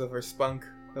her because of her spunk,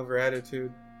 of her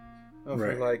attitude, of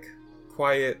her like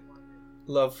quiet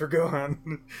love for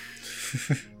Gohan.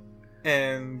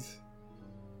 And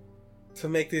to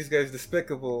make these guys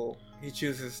despicable, he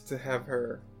chooses to have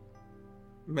her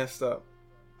messed up.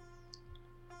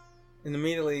 And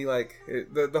immediately, like,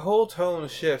 the whole tone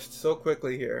shifts so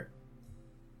quickly here.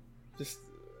 Just...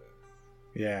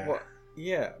 Yeah. Well,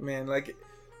 yeah, man, like,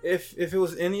 if it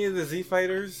was any of the Z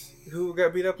fighters who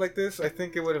got beat up like this, I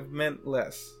think it would have meant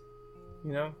less.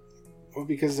 You know? Well,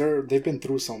 because they've been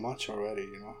through so much already,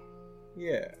 you know.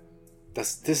 Yeah.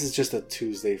 This is just a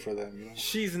Tuesday for them, you know.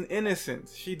 She's an innocent.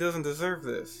 She doesn't deserve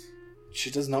this.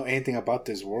 She doesn't know anything about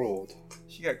this world.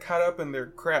 She got caught up in their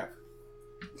crap.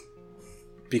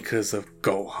 Because of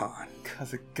Gohan.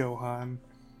 Because of Gohan.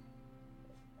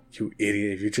 You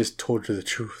idiot, you just told her the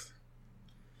truth.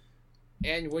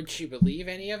 And would she believe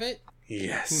any of it?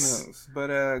 Yes. Who knows? But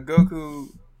Goku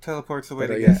teleports away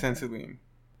to get Senzu Bean.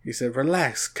 He said,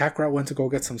 relax, Kakarot went to go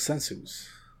get some sensus.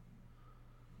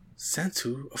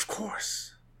 Sensu? Of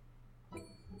course.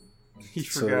 He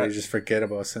So forgot. they just forget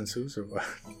about sensus or what?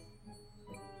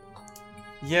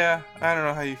 Yeah, I don't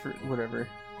know how you... Whatever.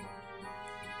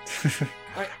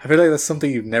 I feel like that's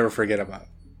something you'd never forget about.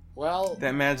 Well,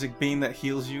 That magic beam that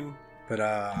heals you. But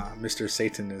Mr.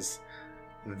 Satan is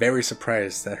very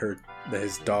surprised that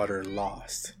his daughter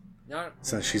lost. not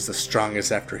Since she's the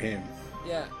strongest after him.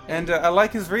 yeah. And I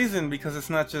like his reason because it's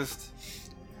not just...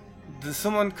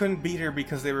 Someone couldn't beat her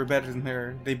because they were better than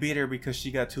her. They beat her because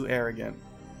she got too arrogant.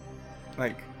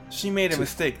 Like, she made a Too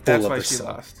mistake. full That's of why she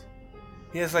herself. lost.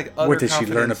 He has like other Where did she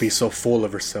learn to be confidence. so full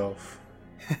of herself?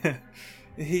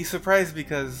 He's surprised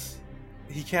because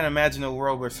he can't imagine a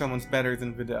world where someone's better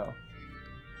than Videl.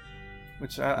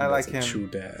 Which I like That's a him. true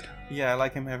dad. Yeah, I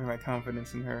like him having my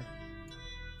confidence in her.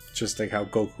 Just like how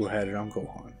Goku had it on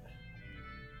Gohan.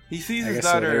 He sees I his guess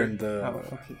so, daughter. they're in the- Oh,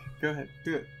 okay. Go ahead.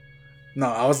 Do it. No,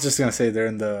 I was just gonna say they're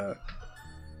in the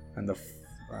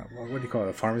what do you call it?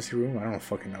 The pharmacy room? I don't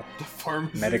fucking know. The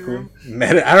pharmacy Medic room?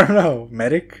 I don't know.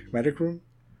 Medic room?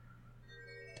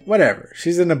 Whatever.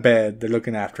 She's in a bed. They're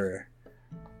looking after her.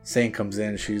 Sane comes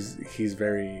in. He's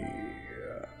very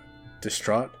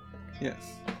distraught. Yes.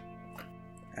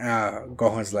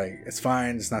 Gohan's like, it's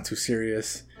fine. It's not too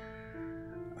serious.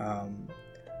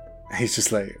 He's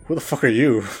just like, who the fuck are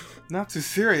you? Not too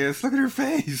serious. Look at her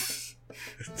face.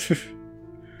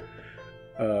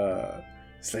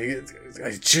 It's like,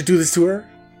 did you do this to her?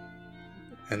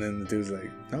 And then the dude's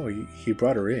like, no, he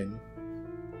brought her in.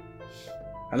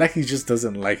 I like he just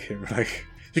doesn't like him. Like,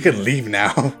 you can leave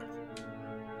now.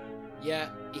 Yeah,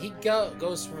 he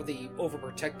goes for the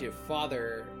overprotective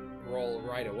father role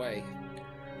right away.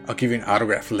 I'll give you an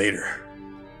autograph later.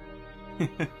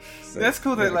 So, That's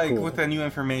cool that, really like, cool. with that new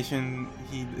information,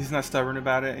 he's not stubborn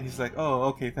about it. He's like, oh,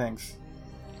 okay, thanks.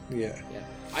 Yeah. Yeah,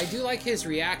 I do like his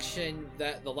reaction.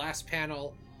 That the last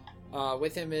panel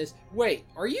with him is, wait,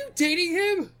 are you dating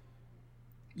him?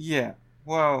 Yeah.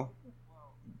 Well.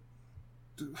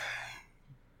 Well,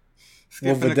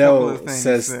 skipping a couple of Videl things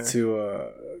says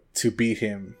there. to beat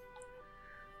him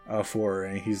for her,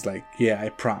 and he's like, "Yeah, I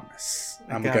promise.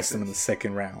 I I'm got gonna get them in this." the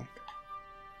second round."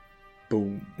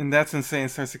 Boom. And that's insane.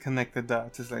 Starts to connect the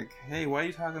dots. It's like, hey, why are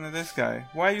you talking to this guy?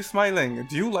 Why are you smiling?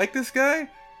 Do you like this guy?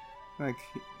 Like,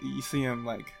 you see him,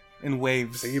 like, in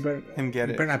waves. So you better him get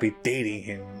you it. better not be dating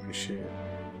him and shit.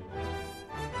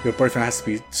 Your boyfriend has to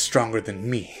be stronger than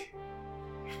me.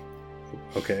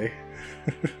 Okay.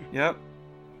 Yep.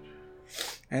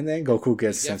 And then Goku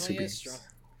gets He sensu definitely is beans. strong.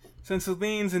 Sensu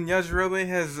Beans and Yajirobe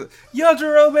has...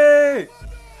 Yajirobe!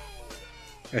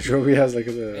 And Joby has like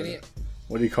And he,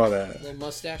 what do you call that? little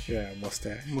mustache. Yeah,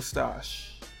 mustache.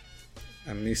 Mustache. A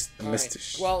All right.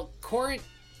 mustache. Well, Corin.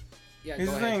 Yeah, Here's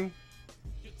go the ahead. thing.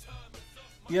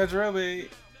 Yajirobe,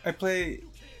 I play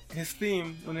his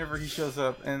theme whenever he shows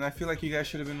up, and I feel like you guys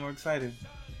should have been more excited.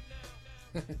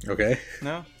 Okay.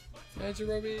 No?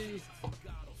 Yajirobe.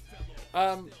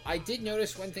 I did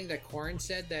notice one thing that Corin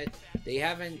said, that he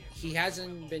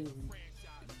hasn't been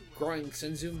growing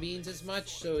Senzu beans as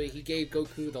much, so he gave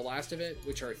Goku the last of it,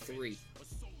 which are 3.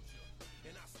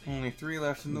 Only 3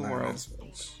 left in the world.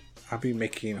 I'll be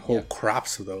making whole Yeah.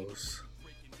 crops of those.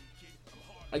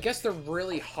 I guess they're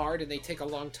really hard and they take a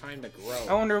long time to grow.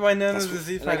 I wonder why none That's of the what-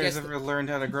 Z and I Fighters guess ever learned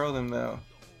how to grow them, though.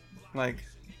 Like,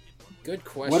 Good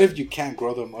question. What if you can't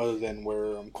grow them other than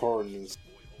where corn is?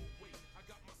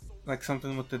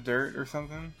 something with the dirt or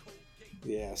something?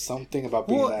 Yeah, something about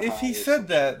being Well, that if high he or said something.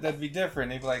 that, that'd be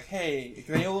different. He'd be like, hey,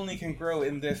 they only can grow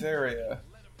in this area.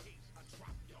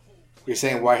 You're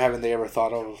saying why haven't they ever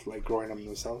thought of like growing them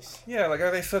themselves? Yeah, like,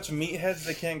 are they such meatheads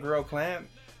they can't grow a plant?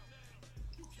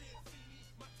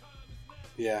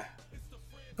 Yeah.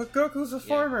 But Goku's a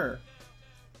farmer.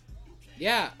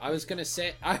 Yeah, I was just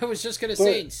gonna But-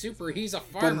 say in Super, he's a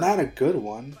farmer. But not a good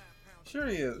one. Sure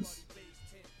he is.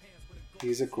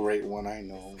 He's a great one, I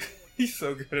know. He's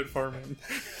so good at farming.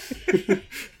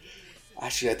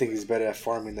 Actually, I think he's better at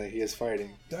farming than he is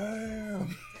fighting.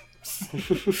 Damn.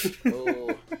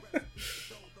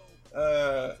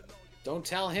 Oh, don't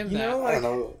tell him you that. know, I like,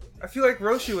 don't know. I feel like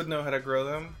Roshi would know how to grow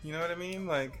them. You know what I mean?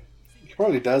 Like, He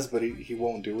probably does, but he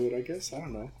won't do it, I guess. I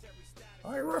don't know.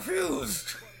 I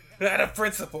refuse. Out of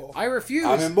principle. I refuse.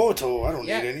 I'm Emoto. I don't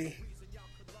Yeah. need any.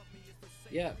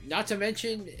 Yeah, not to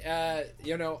mention, I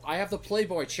have the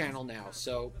Playboy channel now,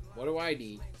 so what do I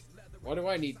need? What do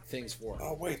I need things for?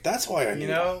 Oh wait, that's why I need. You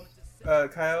know,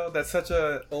 Kyle, that's such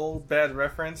a old bad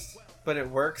reference, but it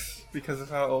works because of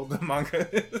how old the manga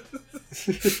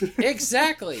is.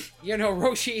 Exactly.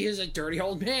 Roshi is a dirty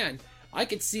old man. I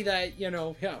could see that, yeah.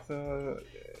 So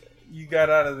you got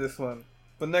out of this one,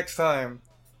 but next time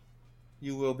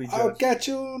you will be judged. I'll get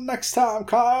you next time,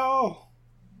 Kyle.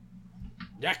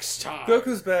 Next time.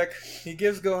 Goku's back. He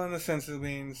gives Gohan the sensu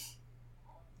beans.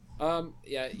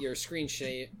 Yeah, your screen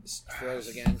froze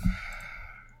again.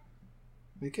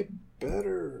 Make it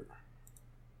better.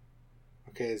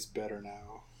 Okay, it's better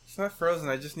now. It's not frozen.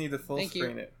 I just need to full Thank you.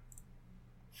 screen it.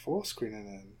 Full screen it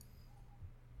in.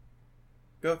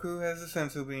 Goku has the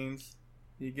sensu beans.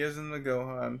 He gives them to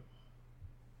Gohan.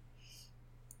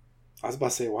 I was about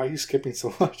to say, why are you skipping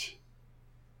so much?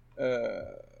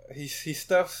 He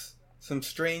stuffs some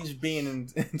strange bean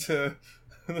into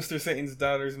Mr. Satan's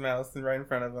daughter's mouth right in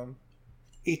front of him.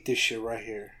 Eat this shit right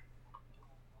here.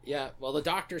 Yeah, well, the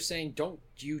doctor's saying, don't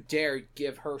you dare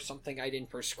give her something I didn't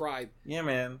prescribe. Yeah,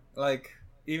 man. Like,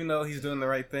 even though he's doing the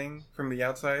right thing from the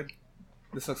outside,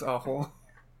 this looks awful.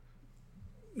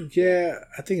 Yeah,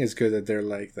 I think it's good that they're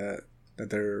like that. That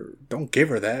they're don't give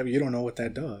her that. You don't know what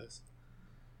that does.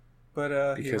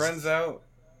 But he Because- runs out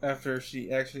after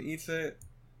she actually eats it.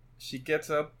 She gets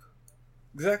up.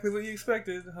 Exactly what you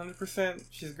expected. 100%.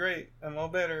 She's great. I'm all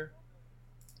better.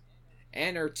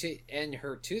 And her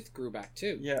tooth grew back,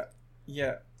 too.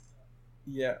 Yeah.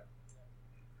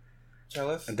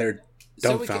 Jealous? And they're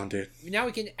So dumbfounded. now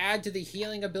we can add to the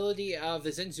healing ability of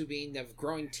the Zenzu Bean of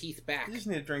growing teeth back. You just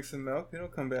need to drink some milk. It'll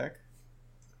come back.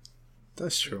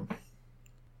 That's true.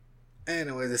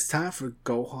 Anyway, it's time for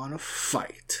Gohan to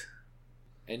fight.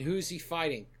 And who's he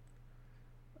fighting?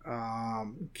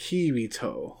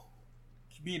 Kibito.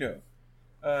 Kibito.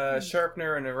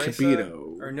 Sharpner and Erasa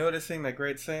Kibito. are noticing that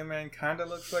Great Saiyaman kinda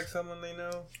looks like someone they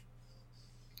know.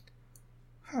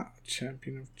 Huh,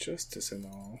 champion of justice and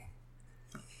all.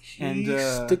 And, He's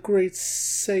the great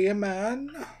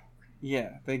Saiyaman.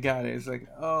 Yeah, they got it. It's like,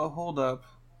 oh, hold up.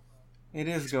 It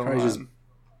is probably Gohan.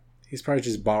 He's probably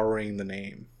just borrowing the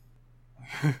name.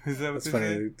 Is that what That's they funny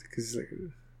said? because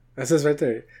that says right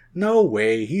there. No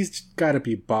way, he's got to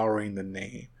be borrowing the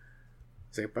name.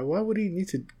 It's like, but why would he need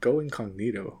to go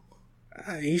incognito?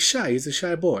 He's shy. He's a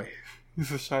shy boy.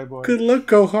 He's a shy boy. Good luck,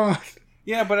 Gohan.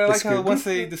 Yeah, but I That's like how good. once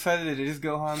they decided it is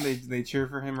Gohan, they cheer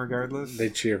for him regardless. They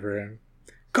cheer for him.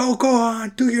 Go,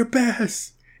 Gohan! Do your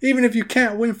best, even if you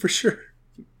can't win for sure.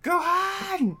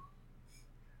 Gohan!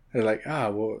 They're like,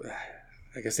 well,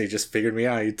 I guess they just figured me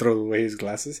out. He threw away his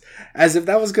glasses, as if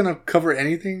that was gonna cover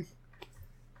anything.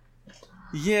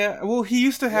 Yeah, well, he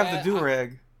used to have Yeah, the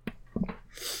do-rag.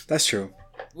 That's true.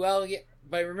 Well, yeah,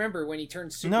 but remember when he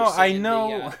turned Super No, Saiyan, I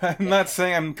know. I'm not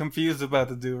saying I'm confused about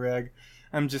the do-rag.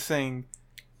 I'm just saying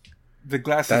the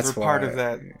glasses That's were part why- of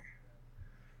that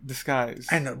disguise.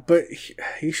 I know, but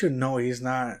he should know he's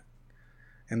not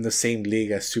in the same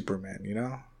league as Superman. You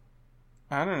know,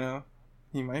 I don't know.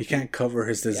 He might he be. can't cover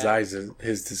his disguise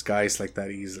like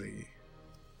that easily.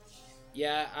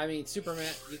 Yeah, I mean,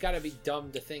 Superman, you gotta be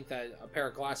dumb to think that a pair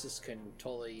of glasses can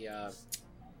totally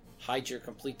hide your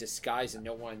complete disguise and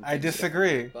no one... I thinks so.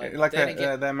 disagree. But Like then that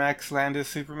again- that Max Landis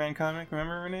Superman comic,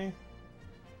 remember, Renee?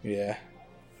 Yeah,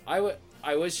 I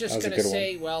was just That was a gonna good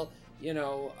say, well,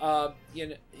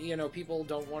 people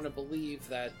don't want to believe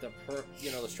that the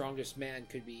strongest man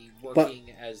could be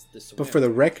working as the but for the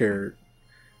record,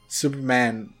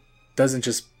 Superman doesn't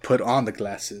just put on the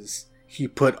glasses. He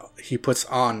puts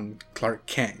on Clark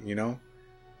Kent. You know,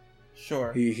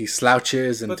 Sure. he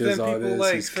slouches and But does then all people this.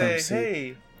 like He's say, clumsy.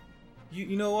 hey,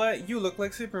 you know what? You look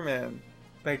like Superman.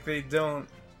 Like they don't...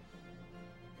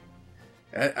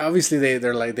 Obviously,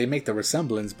 they're like they make the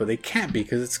resemblance, but they can't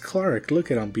because it's Clark.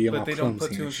 Look at him being all But they don't clumsy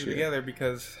put two and and two shit. together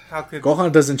because how could...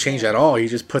 Gohan doesn't change at all. He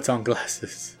just puts on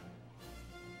glasses.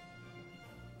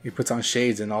 He puts on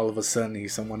shades, and all of a sudden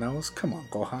he's someone else. Come on,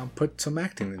 Gohan, put some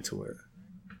acting into it.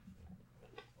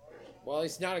 Well,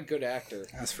 he's not a good actor.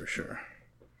 That's for sure.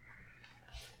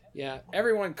 Yeah,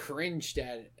 everyone cringed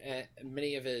at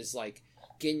many of his like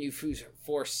Ginyu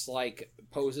Force like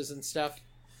poses and stuff.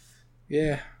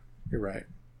 Yeah, you're right.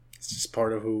 It's just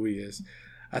part of who he is.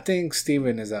 I think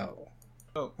Steven is out.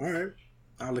 Oh. All right,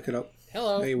 I'll look it up.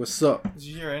 Hello. Hey, what's up? Did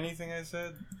you hear anything I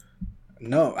said?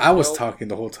 No, I was Nope. talking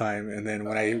the whole time, and then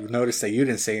when I noticed that you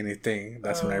didn't say anything,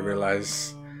 that's when I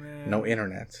realized man. no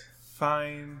internet.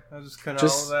 Fine. I'll just cut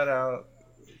Just- all of that out.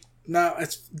 No,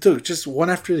 it's dude, just one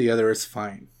after the other is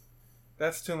fine.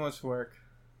 That's too much work.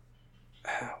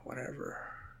 Whatever.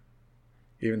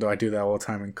 Even though I do that all the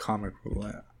time in comic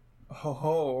roulette.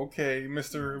 Oh, okay,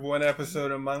 Mr. One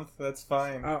episode a month. That's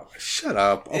fine. Oh, shut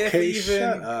up. Okay,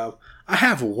 shut up. I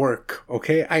have work.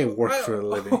 Okay, I work for a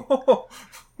living. What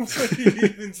are you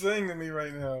even saying to me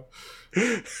right now?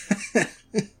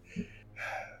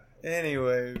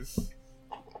 Anyways,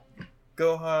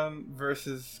 Gohan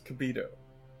versus Kibito.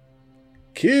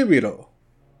 Kibito.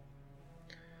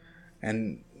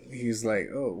 And he's like,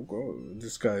 oh,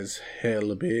 this guy's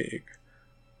hella big.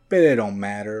 But it don't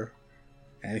matter.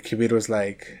 And Kibito's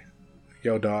like,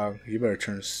 yo, dog, you better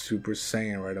turn Super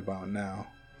Saiyan right about now.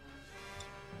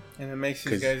 And it makes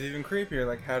these guys even creepier.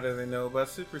 Like, how do they know about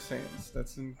Super Saiyans?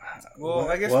 Well, what?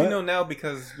 I guess we know now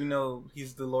because we know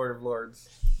he's the Lord of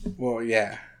Lords. Well,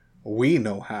 yeah. We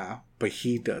know how, but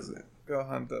he doesn't.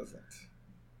 Gohan doesn't.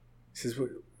 He says,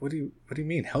 what do you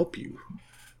mean, help you?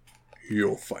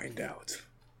 You'll find out.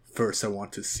 First, I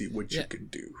want to see what you can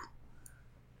do.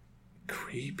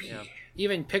 Creepy. Yeah.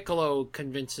 Even Piccolo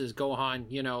convinces Gohan,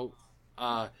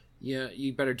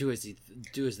 you better do as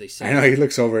they say. I know, he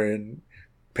looks over and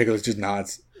Piccolo just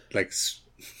nods, like,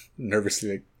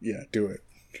 nervously, like, yeah, do it.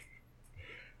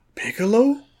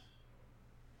 Piccolo?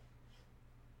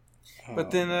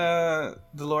 But then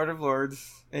the Lord of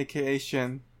Lords, a.k.a.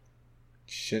 Shin,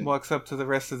 walks up to the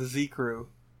rest of the Z crew.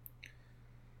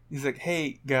 He's like,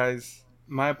 hey, guys,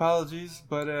 my apologies,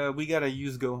 but we gotta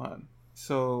use Gohan.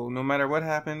 So no matter what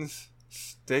happens,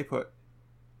 stay put.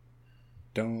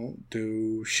 Don't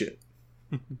do shit.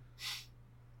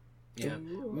 Yeah.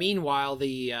 Meanwhile,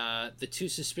 the two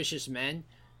suspicious men,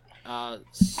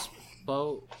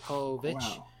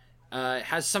 Spopovich,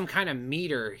 has some kind of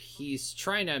meter. He's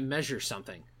trying to measure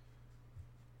something.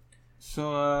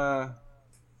 So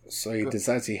he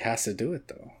decides he has to do it,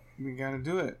 though. We gotta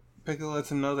do it. Piccolo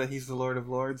lets him know that he's the Lord of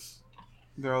Lords.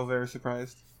 They're all very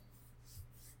surprised.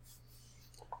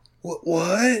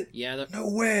 What? Yeah. No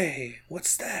way.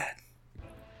 What's that?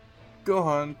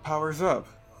 Gohan powers up.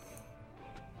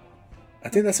 I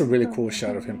think that's a really cool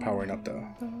shot of him powering up, though.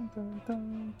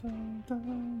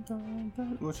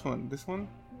 Which one? This one?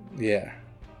 Yeah.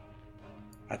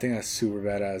 I think that's super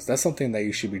badass. That's something that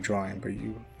you should be drawing, but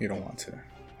you don't want to.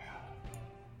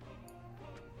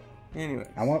 Anyway.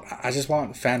 I just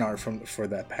want fan art for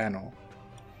that panel.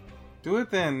 Do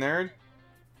it then, nerd.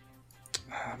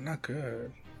 I'm not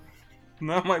good.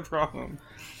 Not my problem.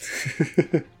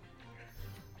 Can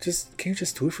you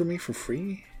just do it for me for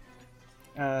free?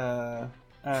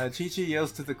 Chi-Chi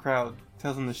yells to the crowd,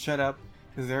 tells them to shut up,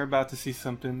 because they're about to see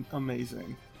something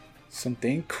amazing.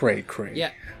 Something cray.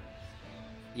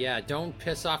 Yeah, don't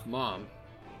piss off Mom.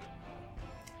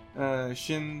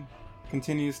 Shin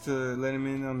continues to let him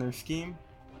in on their scheme.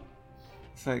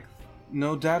 It's like,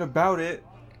 no doubt about it,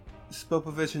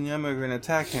 Spopovich and Yama are going to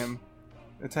attack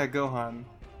Gohan.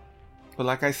 But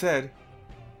like I said,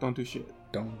 don't do shit.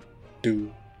 Don't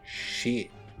do shit.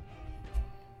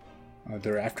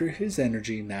 They're after his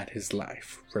energy, not his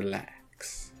life.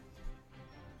 Relax.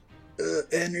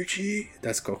 Energy?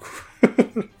 That's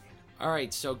Goku.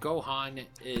 Alright, so Gohan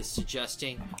is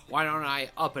suggesting, why don't I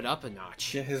up it up a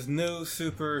notch? Get his new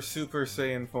Super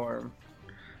Saiyan form.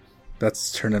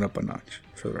 That's turning up a notch,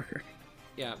 for the record.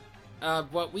 Yeah.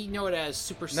 But we know it as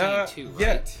Super Saiyan 2, right?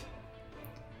 Yet.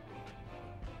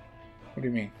 What do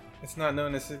you mean? It's not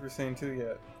known as Super Saiyan 2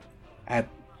 yet.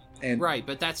 Right,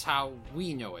 but that's how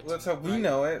we know it. Well, that's how we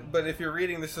know it, but if you're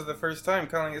reading this for the first time,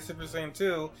 calling it Super Saiyan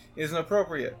 2 isn't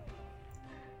appropriate.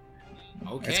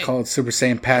 Okay. It's called Super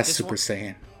Saiyan past Super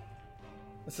Saiyan.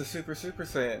 It's a Super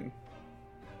Saiyan.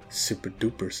 Super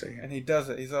duper Saiyan. And he does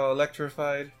it. He's all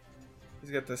electrified.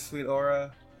 He's got the sweet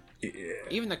aura. Yeah.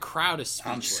 Even the crowd is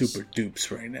speechless. I'm super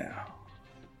dupes right now.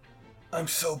 I'm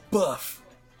so buff.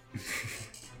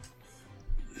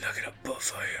 Look at how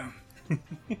buff I am.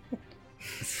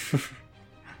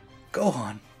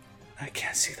 Gohan, I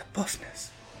can't see the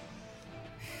buffness.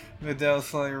 Videl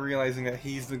slowly realizing that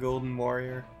he's the Golden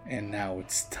Warrior. And now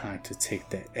it's time to take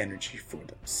that energy for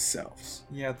themselves.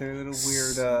 Yeah, their little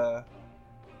weird,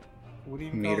 what do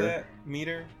you call that?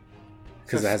 Meter?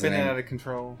 Because it has an spinning name. out of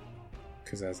control.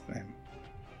 Because it has a name.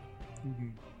 Mm-hmm.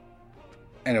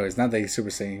 Anyways, now that he's Super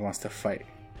Saiyan, he wants to fight.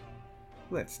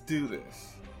 Let's do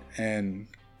this. And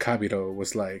Kibito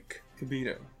was like...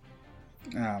 Kibito,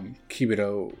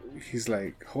 he's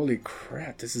like, holy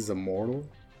crap, this is immortal?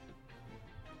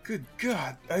 Good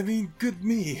God, I mean, good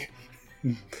me.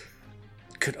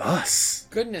 Good us.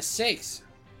 Goodness sakes.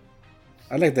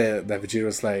 I like that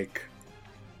Vegeta's like,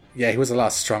 yeah, he was a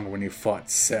lot stronger when he fought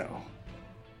Cell.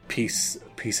 Peace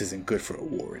isn't good for a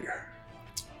warrior.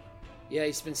 Yeah,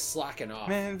 he's been slacking off.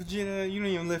 Man, Vegeta, you don't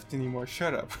even lift anymore.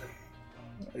 Shut up.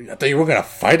 I thought you weren't gonna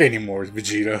fight anymore,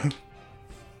 Vegeta. What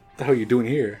the hell are you doing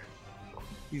here?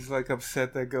 He's like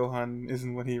upset that Gohan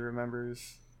isn't what he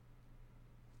remembers.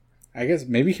 I guess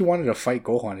maybe he wanted to fight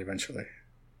Gohan eventually.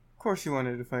 Of course he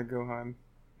wanted to fight Gohan.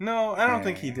 No, I don't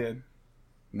think he did.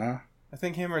 Nah? I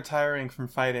think him retiring from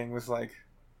fighting was like,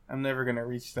 I'm never gonna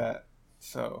reach that.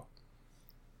 So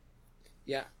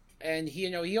Yeah, and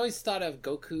he always thought of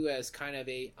Goku as kind of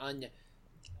a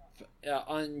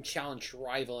unchallenged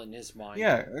rival in his mind.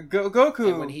 yeah, Goku.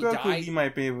 And when he Goku, died- he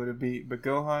might be able to beat, but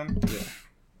Gohan, Yeah.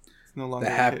 it's no longer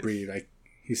The the half case. breed.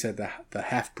 He said the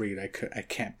half breed I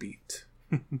can't beat.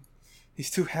 He's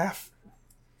too half.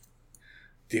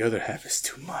 The other half is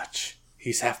too much.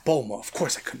 He's half Bulma. Of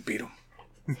course I couldn't beat him.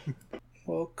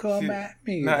 Well, come See, at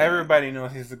me. Now then. everybody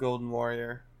knows he's the Golden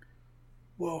Warrior.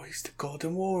 Well, he's the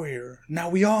Golden Warrior. Now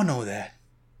we all know that.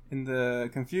 In the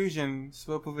confusion,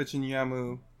 Svopovich and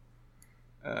Yamu,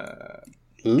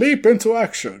 Leap into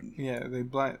action. yeah, they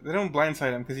don't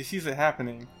blindside him because he sees it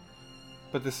happening.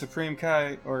 But the Supreme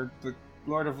Kai, or the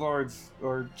Lord of Lords,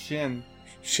 or Shin,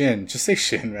 Shin. Just say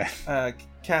Shin, man.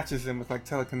 catches him with like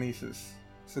telekinesis.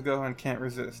 So Gohan can't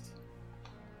resist.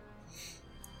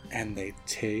 And they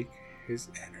take his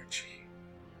energy.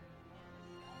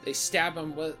 They stab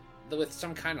him with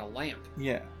some kind of lamp.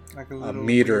 Yeah, like a A little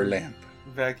meter weird lamp.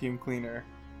 vacuum cleaner.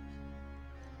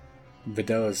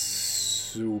 Videl is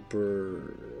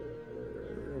super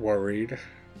worried.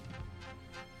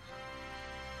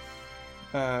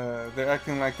 They're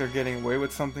acting like they're getting away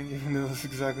with something, even though that's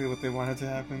exactly what they wanted to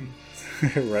happen.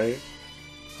 Right?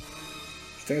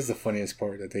 I think it's the funniest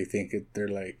part that they think they're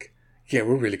like, yeah,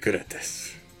 we're really good at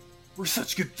this. We're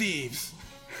such good thieves.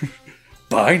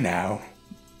 Bye now.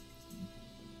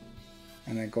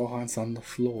 And then Gohan's on the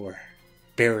floor,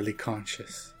 barely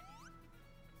conscious.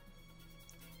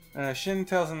 Shin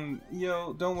tells him,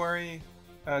 "Yo, don't worry,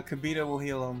 Kibito will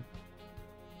heal him.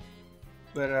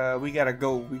 But we gotta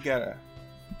go. We gotta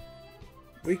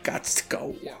to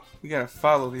go. Yeah.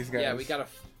 follow these guys. Yeah, we gotta.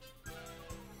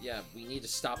 Yeah, we need to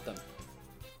stop them.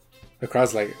 The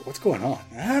crowd's like, what's going on?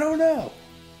 I don't know.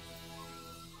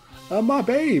 My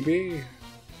baby.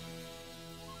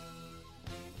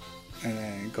 And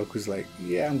then Goku's like,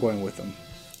 yeah, I'm going with them.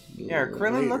 Yeah,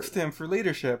 Krillin Later. looks to him for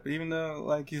leadership, even though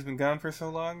like he's been gone for so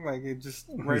long. Like it just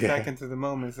right Yeah. back into the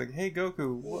moment. It's like, hey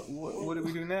Goku, what do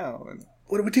we do now? And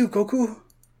What do we do, Goku?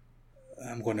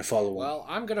 I'm going to follow him. Well,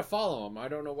 I'm gonna follow him. I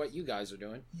don't know what you guys are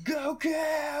doing.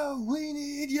 Goku, we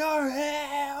need your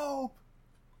help.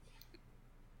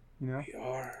 You know?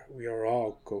 We are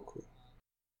all Goku.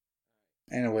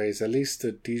 Anyways, at least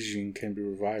the Dijin can be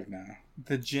revived now.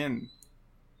 The Jin.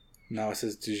 Now it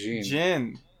says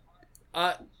Dijin.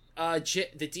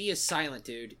 The D is silent,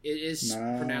 dude. It is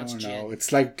pronounced Jin. No,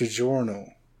 it's like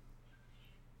DiGiorno.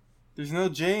 There's no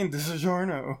J in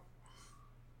DiGiorno.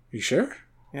 You sure?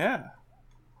 Yeah.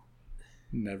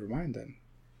 Never mind then.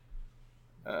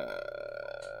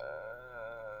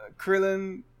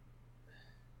 Krillin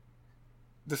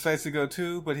decides to go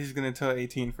too, but he's gonna tell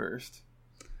 18 first.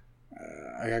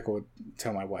 I gotta go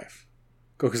tell my wife.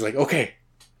 Goku's like, okay.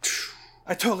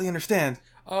 I totally understand.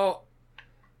 Oh.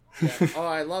 Yeah. Oh,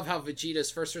 I love how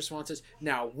Vegeta's first response is,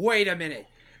 "Now wait a minute.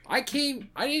 I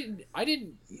didn't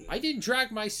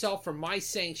drag myself from my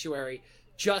sanctuary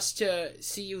just to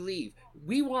see you leave.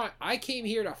 I came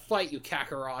here to fight you,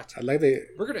 Kakarot. I like that.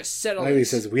 We're gonna settle He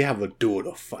this." says, we have a duel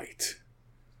to fight.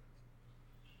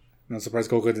 And I'm surprised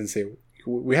Goku didn't say,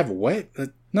 we have a what?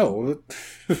 No.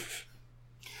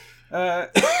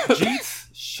 Jeets,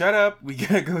 shut up. We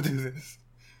gotta go do this.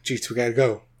 Jeez, we gotta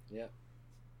go. Yeah.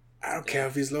 I don't care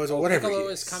if he's low or whatever Piccolo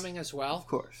he is coming as well. Of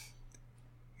course.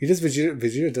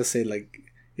 Vegeta does say, like,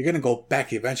 you're gonna go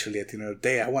back eventually at the end of the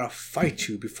day. I want to fight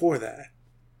you before that.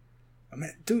 I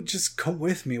mean, dude, just come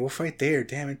with me. We'll fight there.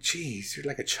 Damn it. Jeez, you're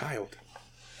like a child.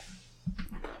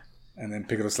 And then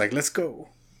Piccolo's like, let's go.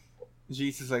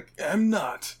 Jeets is like, I'm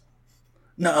not.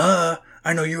 Nuh-uh.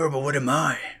 I know you are, but what am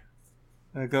I?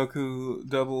 Goku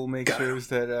double makes Got sure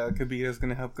that Kibito's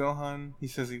gonna help Gohan. He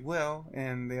says he will,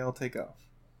 and they all take off.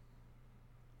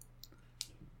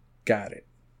 Got it.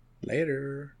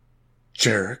 Later.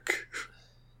 Jerk.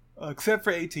 Except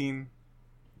for 18,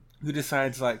 who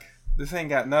decides, like, this ain't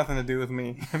got nothing to do with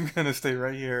me. I'm gonna stay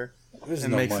right here There's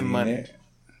and no make some in money. it.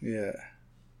 Yeah.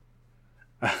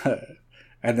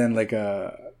 And then, like,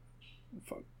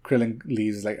 Krillin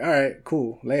leaves, like, alright,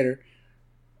 cool, later.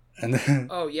 And then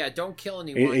Oh yeah, don't kill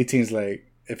anyone. 18's like,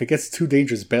 if it gets too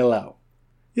dangerous, bail out.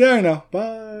 Yeah, I know.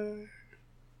 Bye.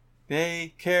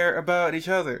 They care about each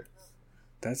other.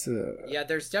 That's a Yeah,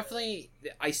 there's definitely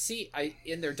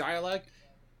in their dialogue.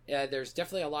 There's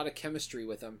definitely a lot of chemistry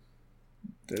with them.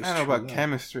 I don't know about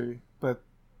chemistry, but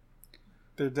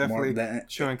they're definitely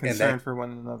showing concern for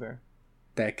one another.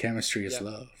 That chemistry is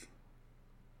love.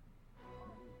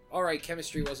 All right,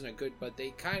 chemistry wasn't a good, but they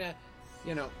kind of,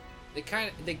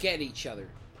 they get each other.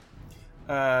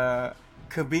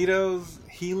 Kibito's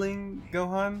healing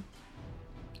Gohan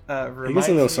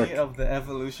reminds me of the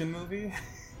Evolution movie.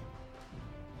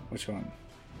 Which one?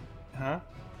 Huh?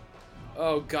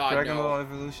 Oh God, Dragon no. Ball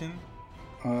Evolution.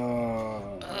 When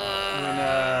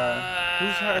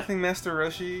Who's heart? I think Master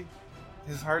Roshi,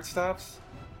 his heart stops.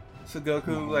 So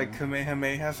Goku like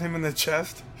Kamehameha has him in the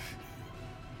chest.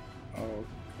 Oh,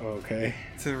 okay.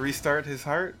 To restart his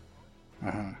heart.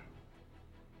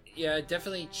 Yeah,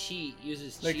 definitely Chi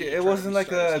uses Chi. Like it wasn't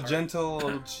like a gentle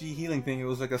Chi healing thing. It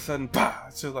was like a sudden pa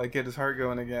to like get his heart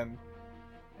going again.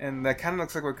 And that kind of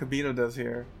looks like what Kibito does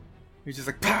here. He's just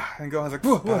like pa, and Gohan's like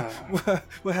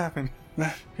what happened?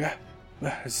 Yeah,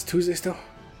 it's Tuesday still.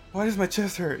 Why does my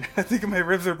chest hurt? I think my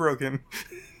ribs are broken.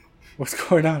 What's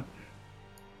going on?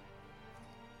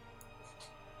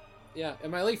 Yeah,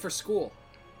 am I late for school?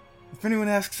 If anyone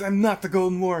asks, I'm not the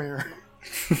Golden Warrior.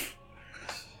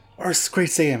 Or it's Great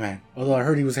Saiyan Man. Although I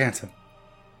heard he was handsome.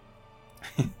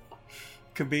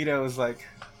 Kibito was like,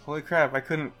 holy crap, I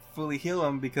couldn't fully heal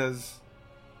him because...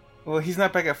 Well, he's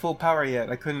not back at full power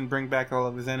yet. I couldn't bring back all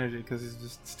of his energy because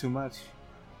it's too much.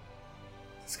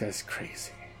 This guy's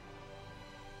crazy.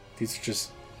 These are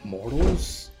just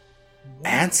mortals?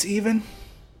 Ants even?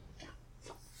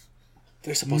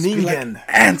 They're supposed to be like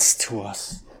ants to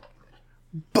us.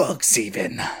 Bugs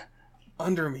even.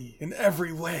 Under me in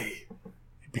every way.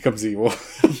 He becomes evil.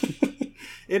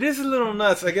 It is a little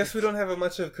nuts. I guess we don't have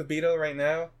much of Kibito right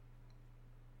now.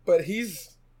 But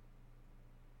he's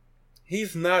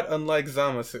not unlike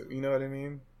Zamasu, you know what I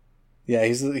mean? Yeah,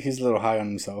 he's a little high on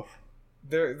himself.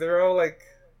 They're all like...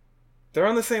 They're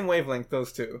on the same wavelength,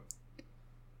 those two.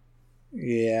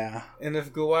 Yeah. And if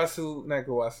if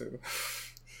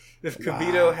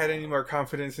Kibito had any more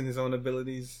confidence in his own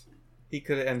abilities, he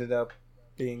could have ended up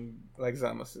being like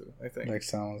Zamasu, I think. Like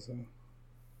Zamasu.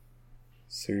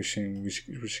 Seriously, we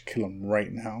should kill him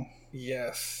right now.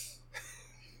 Yes.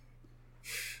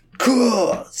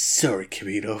 Cool! Sorry,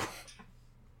 Kibito.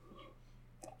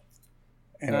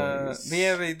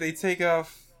 Yeah, they take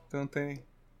off, don't they?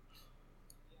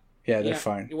 Yeah, they're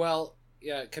fine. Well,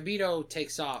 yeah, Kibito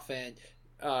takes off, and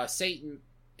Satan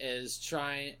is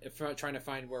trying to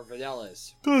find where Videl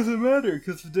is. Doesn't matter,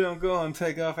 because if they don't go and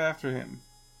take off after him.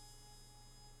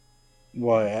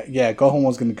 Well, yeah, Gohan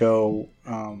was gonna go.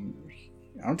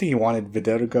 I don't think he wanted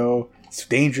Videl to go. It's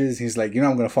dangerous. He's like,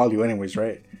 I'm gonna follow you anyways,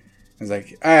 right? He's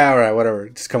like, alright, whatever.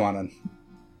 Just come on then.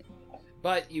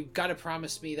 But you've got to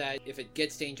promise me that if it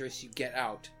gets dangerous, you get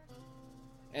out.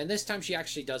 And this time she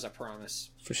actually does a promise.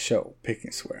 For sure. Pick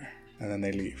and swear. And then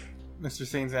they leave. Mr.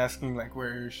 Sane's asking, like,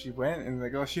 where she went, and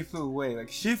like, oh, she flew away. Like,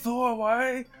 she flew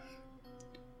away?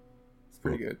 It's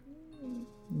pretty good.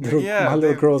 My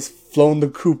little girl's flown the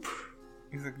coop.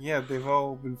 He's like, yeah, they've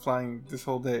all been flying this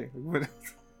whole day.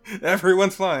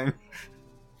 Everyone's flying.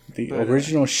 The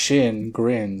original Shin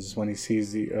grins when he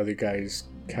sees the other guys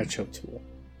catch up to him.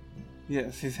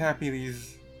 Yes, he's happy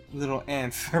these little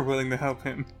ants are willing to help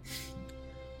him.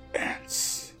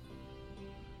 Ants.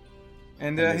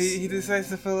 And he decides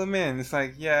to fill him in. It's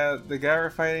like, yeah, the guy we're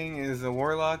fighting is a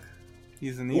warlock.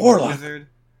 He's an evil wizard.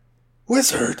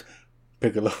 Wizard?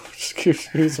 Piccolo just gives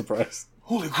me a surprise.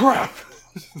 Holy crap!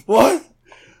 What?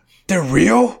 They're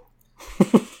real?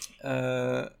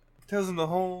 Tells him the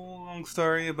whole long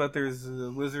story about there's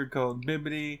a wizard called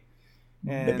Bibbidi,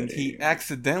 and he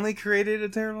accidentally created a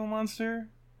terrible monster,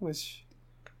 which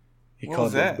he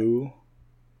called it Boo.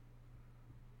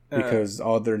 Because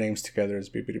all their names together is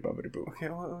Bibbidi Bobbidi Boo. Okay,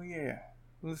 well, yeah.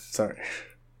 Sorry.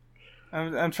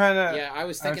 I'm trying to. Yeah, I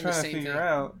was thinking the same thing. Figure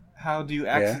out how do you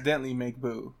accidentally make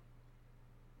Boo?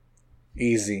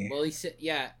 Easy. Well, he said,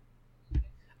 yeah.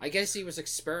 I guess he was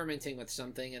experimenting with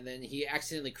something, and then he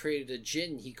accidentally created a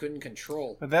djinn he couldn't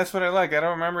control. But that's what I like. I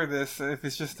don't remember this, if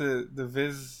it's just the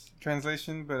Viz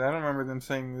translation, but I don't remember them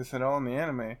saying this at all in the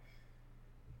anime.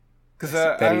 Because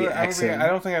I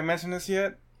don't think I mentioned this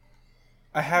yet.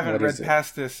 I haven't read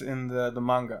past this in the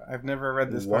manga. I've never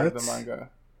read this part of the manga,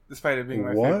 despite it being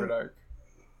my favorite arc.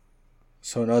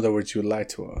 So in other words, you lied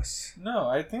to us. No,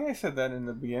 I think I said that in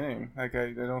the beginning. Like,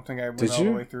 I don't think I went all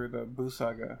the way through the Boo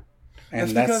saga.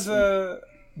 And that's because,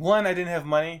 one, I didn't have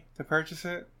money to purchase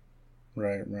it.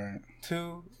 Right.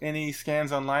 Two, any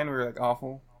scans online were, like,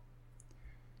 awful.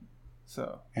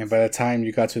 So. And by the time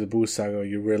you got to the Boo saga,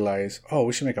 you realized,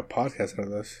 we should make a podcast out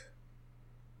of this.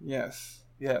 Yes,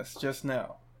 just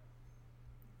now.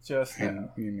 Just now. And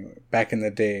you knew it. Back in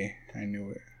the day, I knew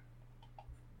it.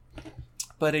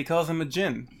 But he calls him a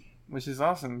Jin, which is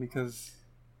awesome because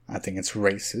I think it's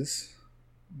racist.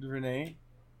 Renee,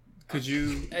 could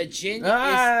you? A Jin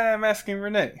I'm asking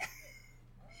Renee.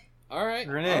 All right.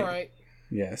 Renee. All right.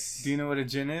 Yes. Do you know what a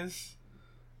Jin is?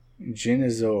 Jin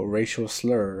is a racial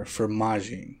slur for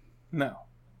Majin. No.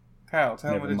 Kyle,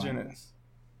 tell me Never what a Jin mind. is.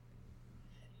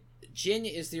 Jin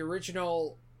is the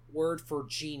original word for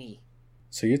genie.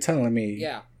 So you're telling me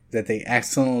Yeah. that they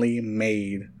accidentally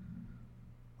made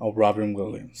a Robin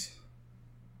Williams?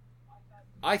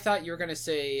 I thought you were gonna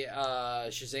say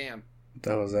Shazam. What the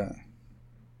hell was that?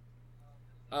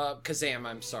 Kazam.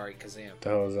 I'm sorry, Kazam. What the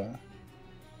hell was that?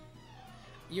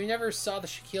 You never saw the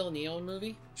Shaquille O'Neal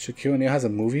movie? Shaquille O'Neal has a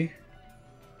movie?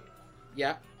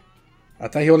 Yeah. I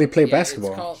thought he only played Yeah,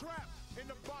 basketball. It's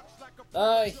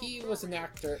called... He was an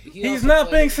actor. He He's also not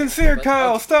played- being sincere, but-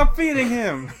 Kyle. okay. Stop feeding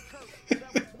him.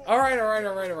 All right.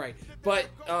 But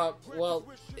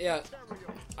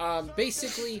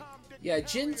basically,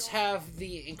 Jinns have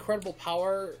the incredible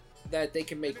power that they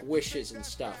can make wishes and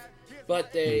stuff,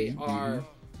 but they are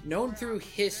known through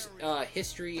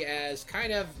history as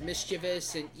kind of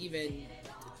mischievous and even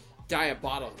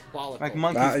diabolical. Like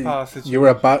monkey's paw situation. You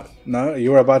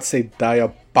were about to say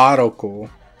diabolical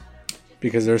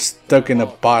because they're stuck in a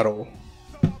bottle.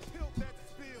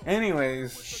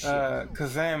 Anyways,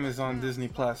 Kazam is on Disney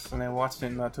Plus, and I watched it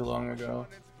not too long ago,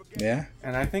 Yeah?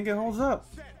 and I think it holds up.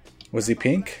 Was he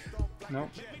pink? Nope.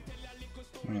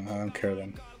 I don't care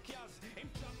then.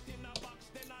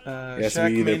 It has to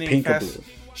be either pink or blue.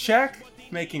 Shaq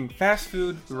making fast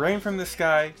food rain from the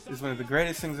sky is one of the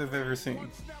greatest things I've ever seen.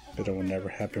 But it will never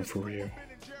happen for you,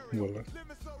 will it?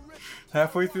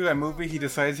 Halfway through that movie, he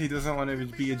decides he doesn't want to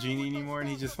be a genie anymore, and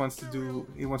he just wants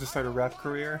to start a rap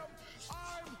career.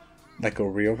 Like a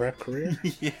real rap career?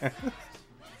 Yeah.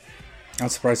 I'm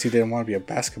surprised he didn't want to be a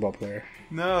basketball player.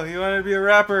 No, he wanted to be a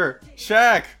rapper.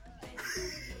 Shaq.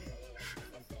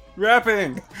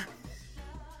 Rapping.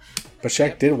 But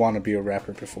Shaq did want to be a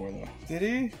rapper before, though. Did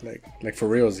he? Like for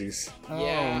realsies.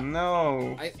 Yeah. Oh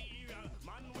no.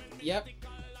 Yep.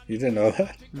 You didn't know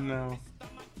that? No.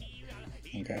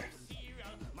 Okay.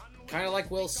 Kind of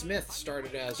like Will Smith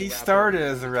started as a He rapper. started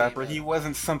as a rapper. He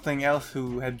wasn't something else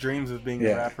who had dreams of being a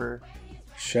Yeah. rapper.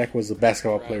 Shaq was a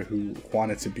basketball player who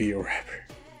wanted to be a rapper.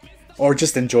 Or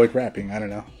just enjoyed rapping, I don't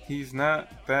know. He's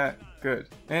not that good.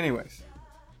 Anyways.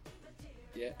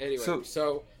 Yeah, anyway.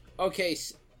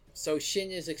 So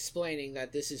Shin is explaining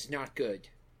that this is not good.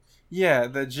 Yeah,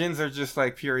 the Jins are just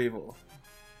like pure evil.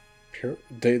 Pure,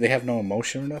 they have no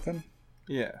emotion or nothing?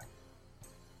 Yeah.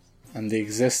 And they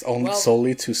exist only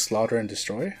solely to slaughter and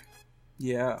destroy?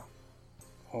 Yeah.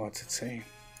 Oh, that's insane.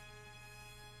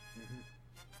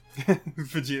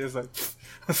 Vegeta's like,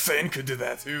 a Saiyan could do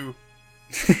that too.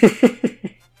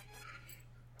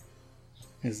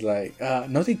 It's like,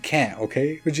 no they can't,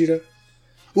 okay, Vegeta?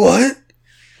 What?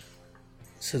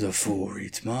 So the fool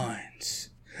reads minds.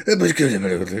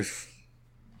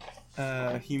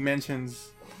 He mentions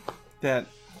that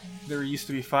there used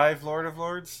to be 5 Lord of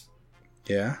Lords,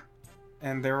 Yeah?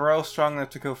 and they were all strong enough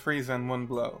to kill Frieza in one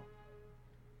blow.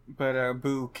 But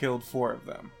Boo killed 4 of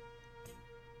them.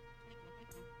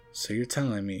 So you're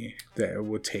telling me that it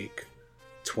would take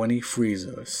 20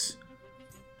 Friezas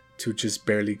to just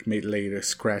barely lay a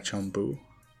scratch on Boo?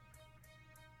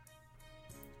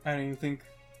 I don't even think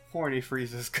 40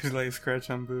 Friezas could lay a scratch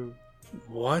on Boo.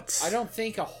 What? I don't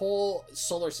think a whole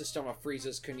solar system of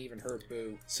Friezas couldn't even hurt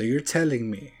Boo. So you're telling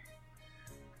me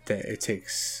that it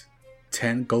takes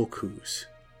 10 Gokus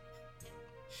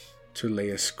to lay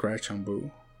a scratch on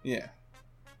Boo? Yeah.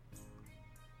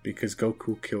 Because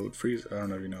Goku killed Frieza. I don't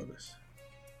know if you know this.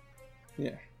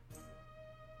 Yeah.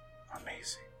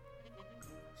 Amazing.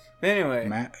 Anyway,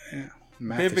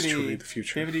 Math is truly the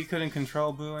future. Bibbidi couldn't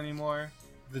control Boo anymore,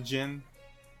 the Jin,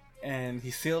 and he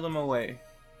sealed him away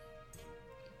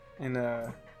in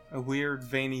a weird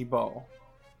veiny ball.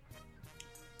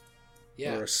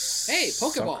 Yeah. Or a Hey, Pokeball.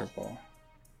 soccer ball.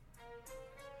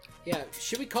 Yeah.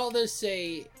 Should we call this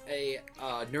a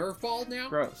nerve ball now?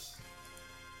 Gross.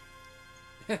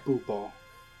 Boo ball.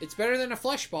 It's better than a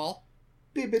flesh ball.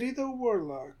 Bibbidi the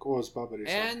Warlock was Bobbidi.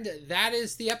 And that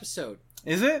is the episode.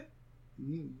 Is it?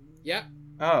 Yep.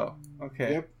 Oh,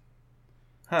 okay. Yep.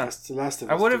 Huh. That's the last of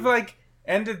I us, would have dude.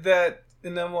 ended that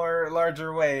in a more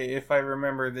larger way if I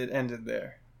remembered it ended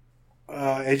there.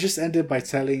 It just ended by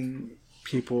telling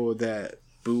people that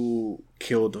Boo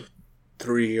killed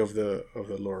 3 of the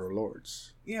Lower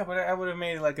Lords. Yeah, but I would have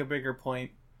made like a bigger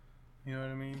point. You know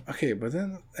what I mean? Okay, but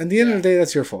then at the end of the day,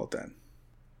 that's your fault then.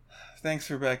 Thanks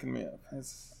for backing me up.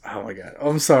 Oh my god.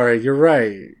 I'm sorry. You're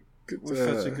right. We're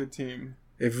such a good team.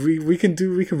 If we can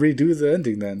redo the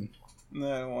ending then.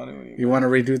 No, I don't want to anymore. You want to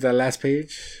redo that last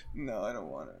page? No, I don't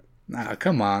want it. Nah,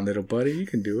 come on, little buddy. You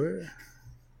can do it.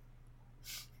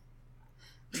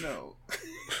 No.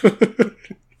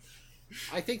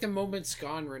 I think the moment's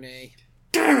gone, Renee.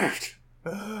 Damn it!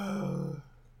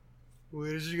 What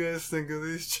did you guys think of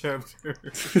these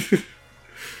chapters?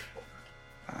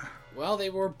 Well, they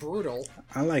were brutal.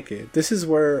 I like it. This is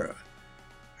where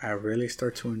I really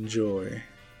start to enjoy.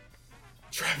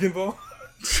 Dragon Ball?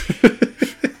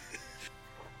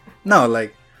 No,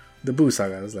 like the Buu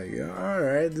saga. I was like,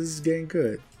 alright, this is getting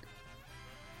good.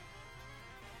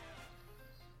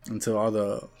 Until all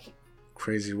the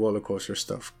crazy roller coaster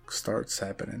stuff starts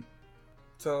happening.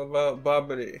 It's all about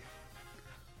Babidi.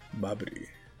 Babidi.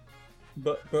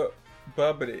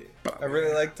 Babidi. I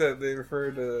really like that they refer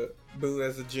to Buu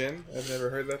as a djinn. I've never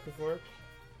heard that before.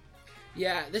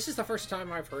 Yeah, this is the first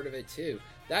time I've heard of it too.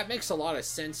 That makes a lot of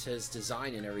sense, his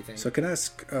design and everything. So can I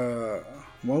ask,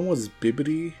 when was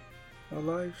Bibbidi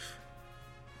alive?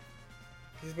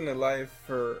 He's been alive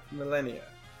for millennia.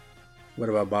 What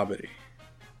about Babidi?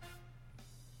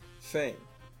 Same.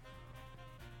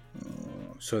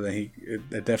 So then it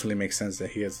definitely makes sense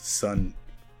that he has a son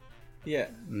Yeah.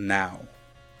 now.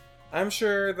 I'm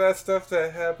sure that stuff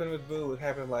that happened with Boo would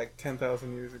happen like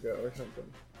 10,000 years ago or something.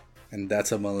 And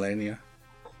that's a millennia?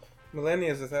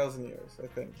 Millennia is 1,000 years, I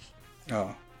think.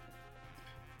 Oh.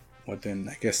 Well then,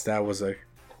 I guess that was a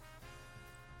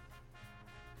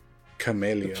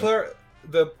camellia.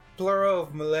 The plural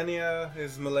of millennia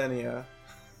is millennia.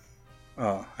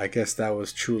 Oh, I guess that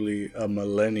was truly a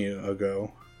millennia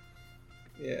ago.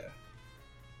 Yeah.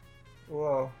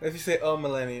 Well, if you say a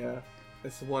millennia,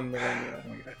 it's one millennia. Oh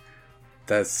my God.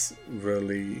 That's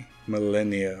really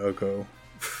millennia ago.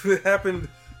 It happened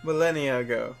millennia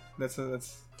ago. That's what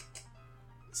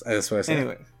I said.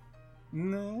 Anyway.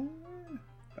 No.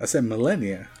 I said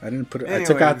millennia. I didn't put it. I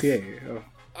took out the A.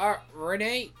 Oh.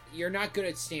 Renee, you're not good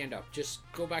at stand-up. Just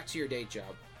go back to your day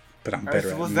job. But I'm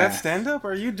better at Was math. that stand-up?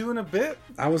 Are you doing a bit?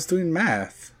 I was doing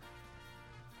math.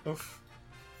 Oof.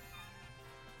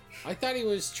 I thought he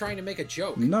was trying to make a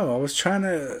joke. No, I was trying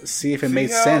to see if it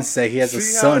made sense that he has a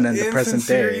son in the present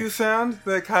day. You sound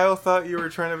that Kyle thought you were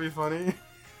trying to be funny.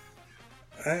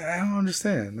 I don't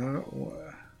understand.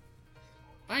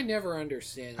 I never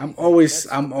understand. I'm always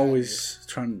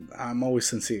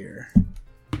sincere.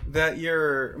 That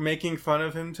you're making fun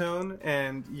of him, Tone,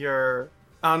 and you're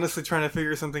honestly trying to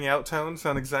figure something out, Tone,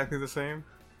 sound exactly the same.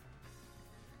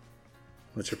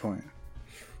 What's your point?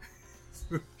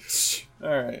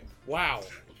 Alright. Wow.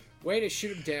 Way to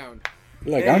shoot him down.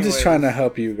 Look, I'm just trying to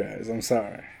help you guys. I'm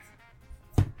sorry.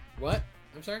 What?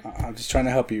 I'm sorry? I'm just trying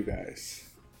to help you guys.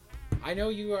 I know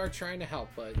you are trying to help,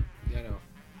 but,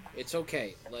 it's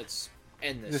okay. Let's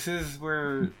end this. This is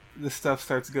where the stuff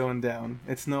starts going down.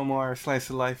 It's no more slice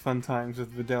of life fun times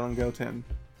with Videl and Goten.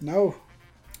 No.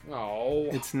 Oh.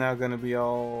 It's now going to be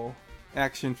all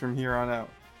action from here on out.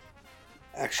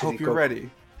 Actually, Hope you're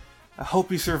ready. I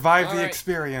hope you survive the right.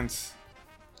 experience.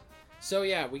 So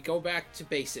yeah, we go back to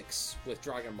basics with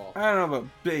Dragon Ball. I don't know about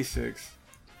basics,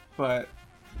 but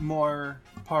more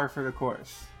par for the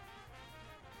course.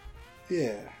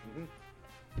 Yeah.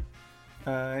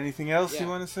 Anything else Yeah. you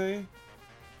want to say?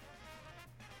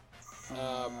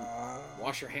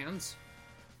 Wash your hands.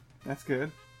 That's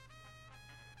good.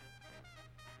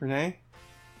 Renee?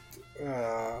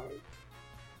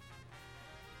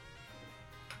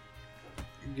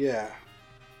 Yeah.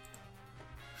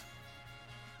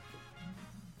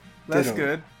 That's Ditto.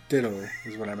 good. Ditto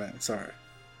is what I meant. Sorry.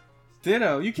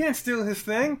 Ditto. You can't steal his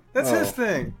thing. That's Oh. his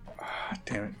thing. Ah,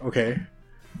 damn it. Okay.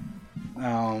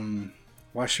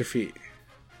 Wash your feet.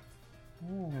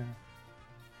 Yeah.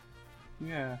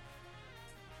 Yeah.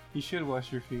 You should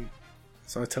wash your feet.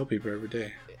 So I tell people every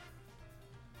day.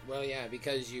 Well, yeah,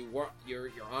 because you're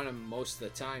on them most of the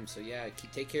time. So yeah,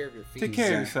 take care of your feet. Take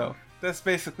care of Exactly. yourself. That's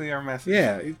basically our message.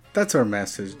 Yeah, that's our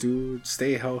message, dude.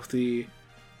 Stay healthy.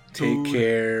 Take Dude.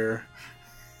 care.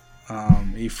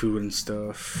 Eat food and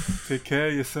stuff. Take care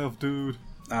of yourself, dude.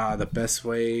 The best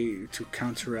way to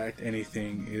counteract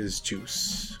anything is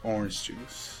juice. Orange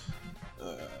juice.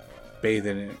 Bathe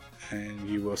in it, and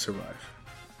you will survive.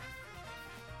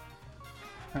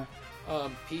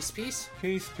 Peace. Peace,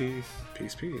 peace.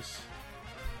 Peace, peace.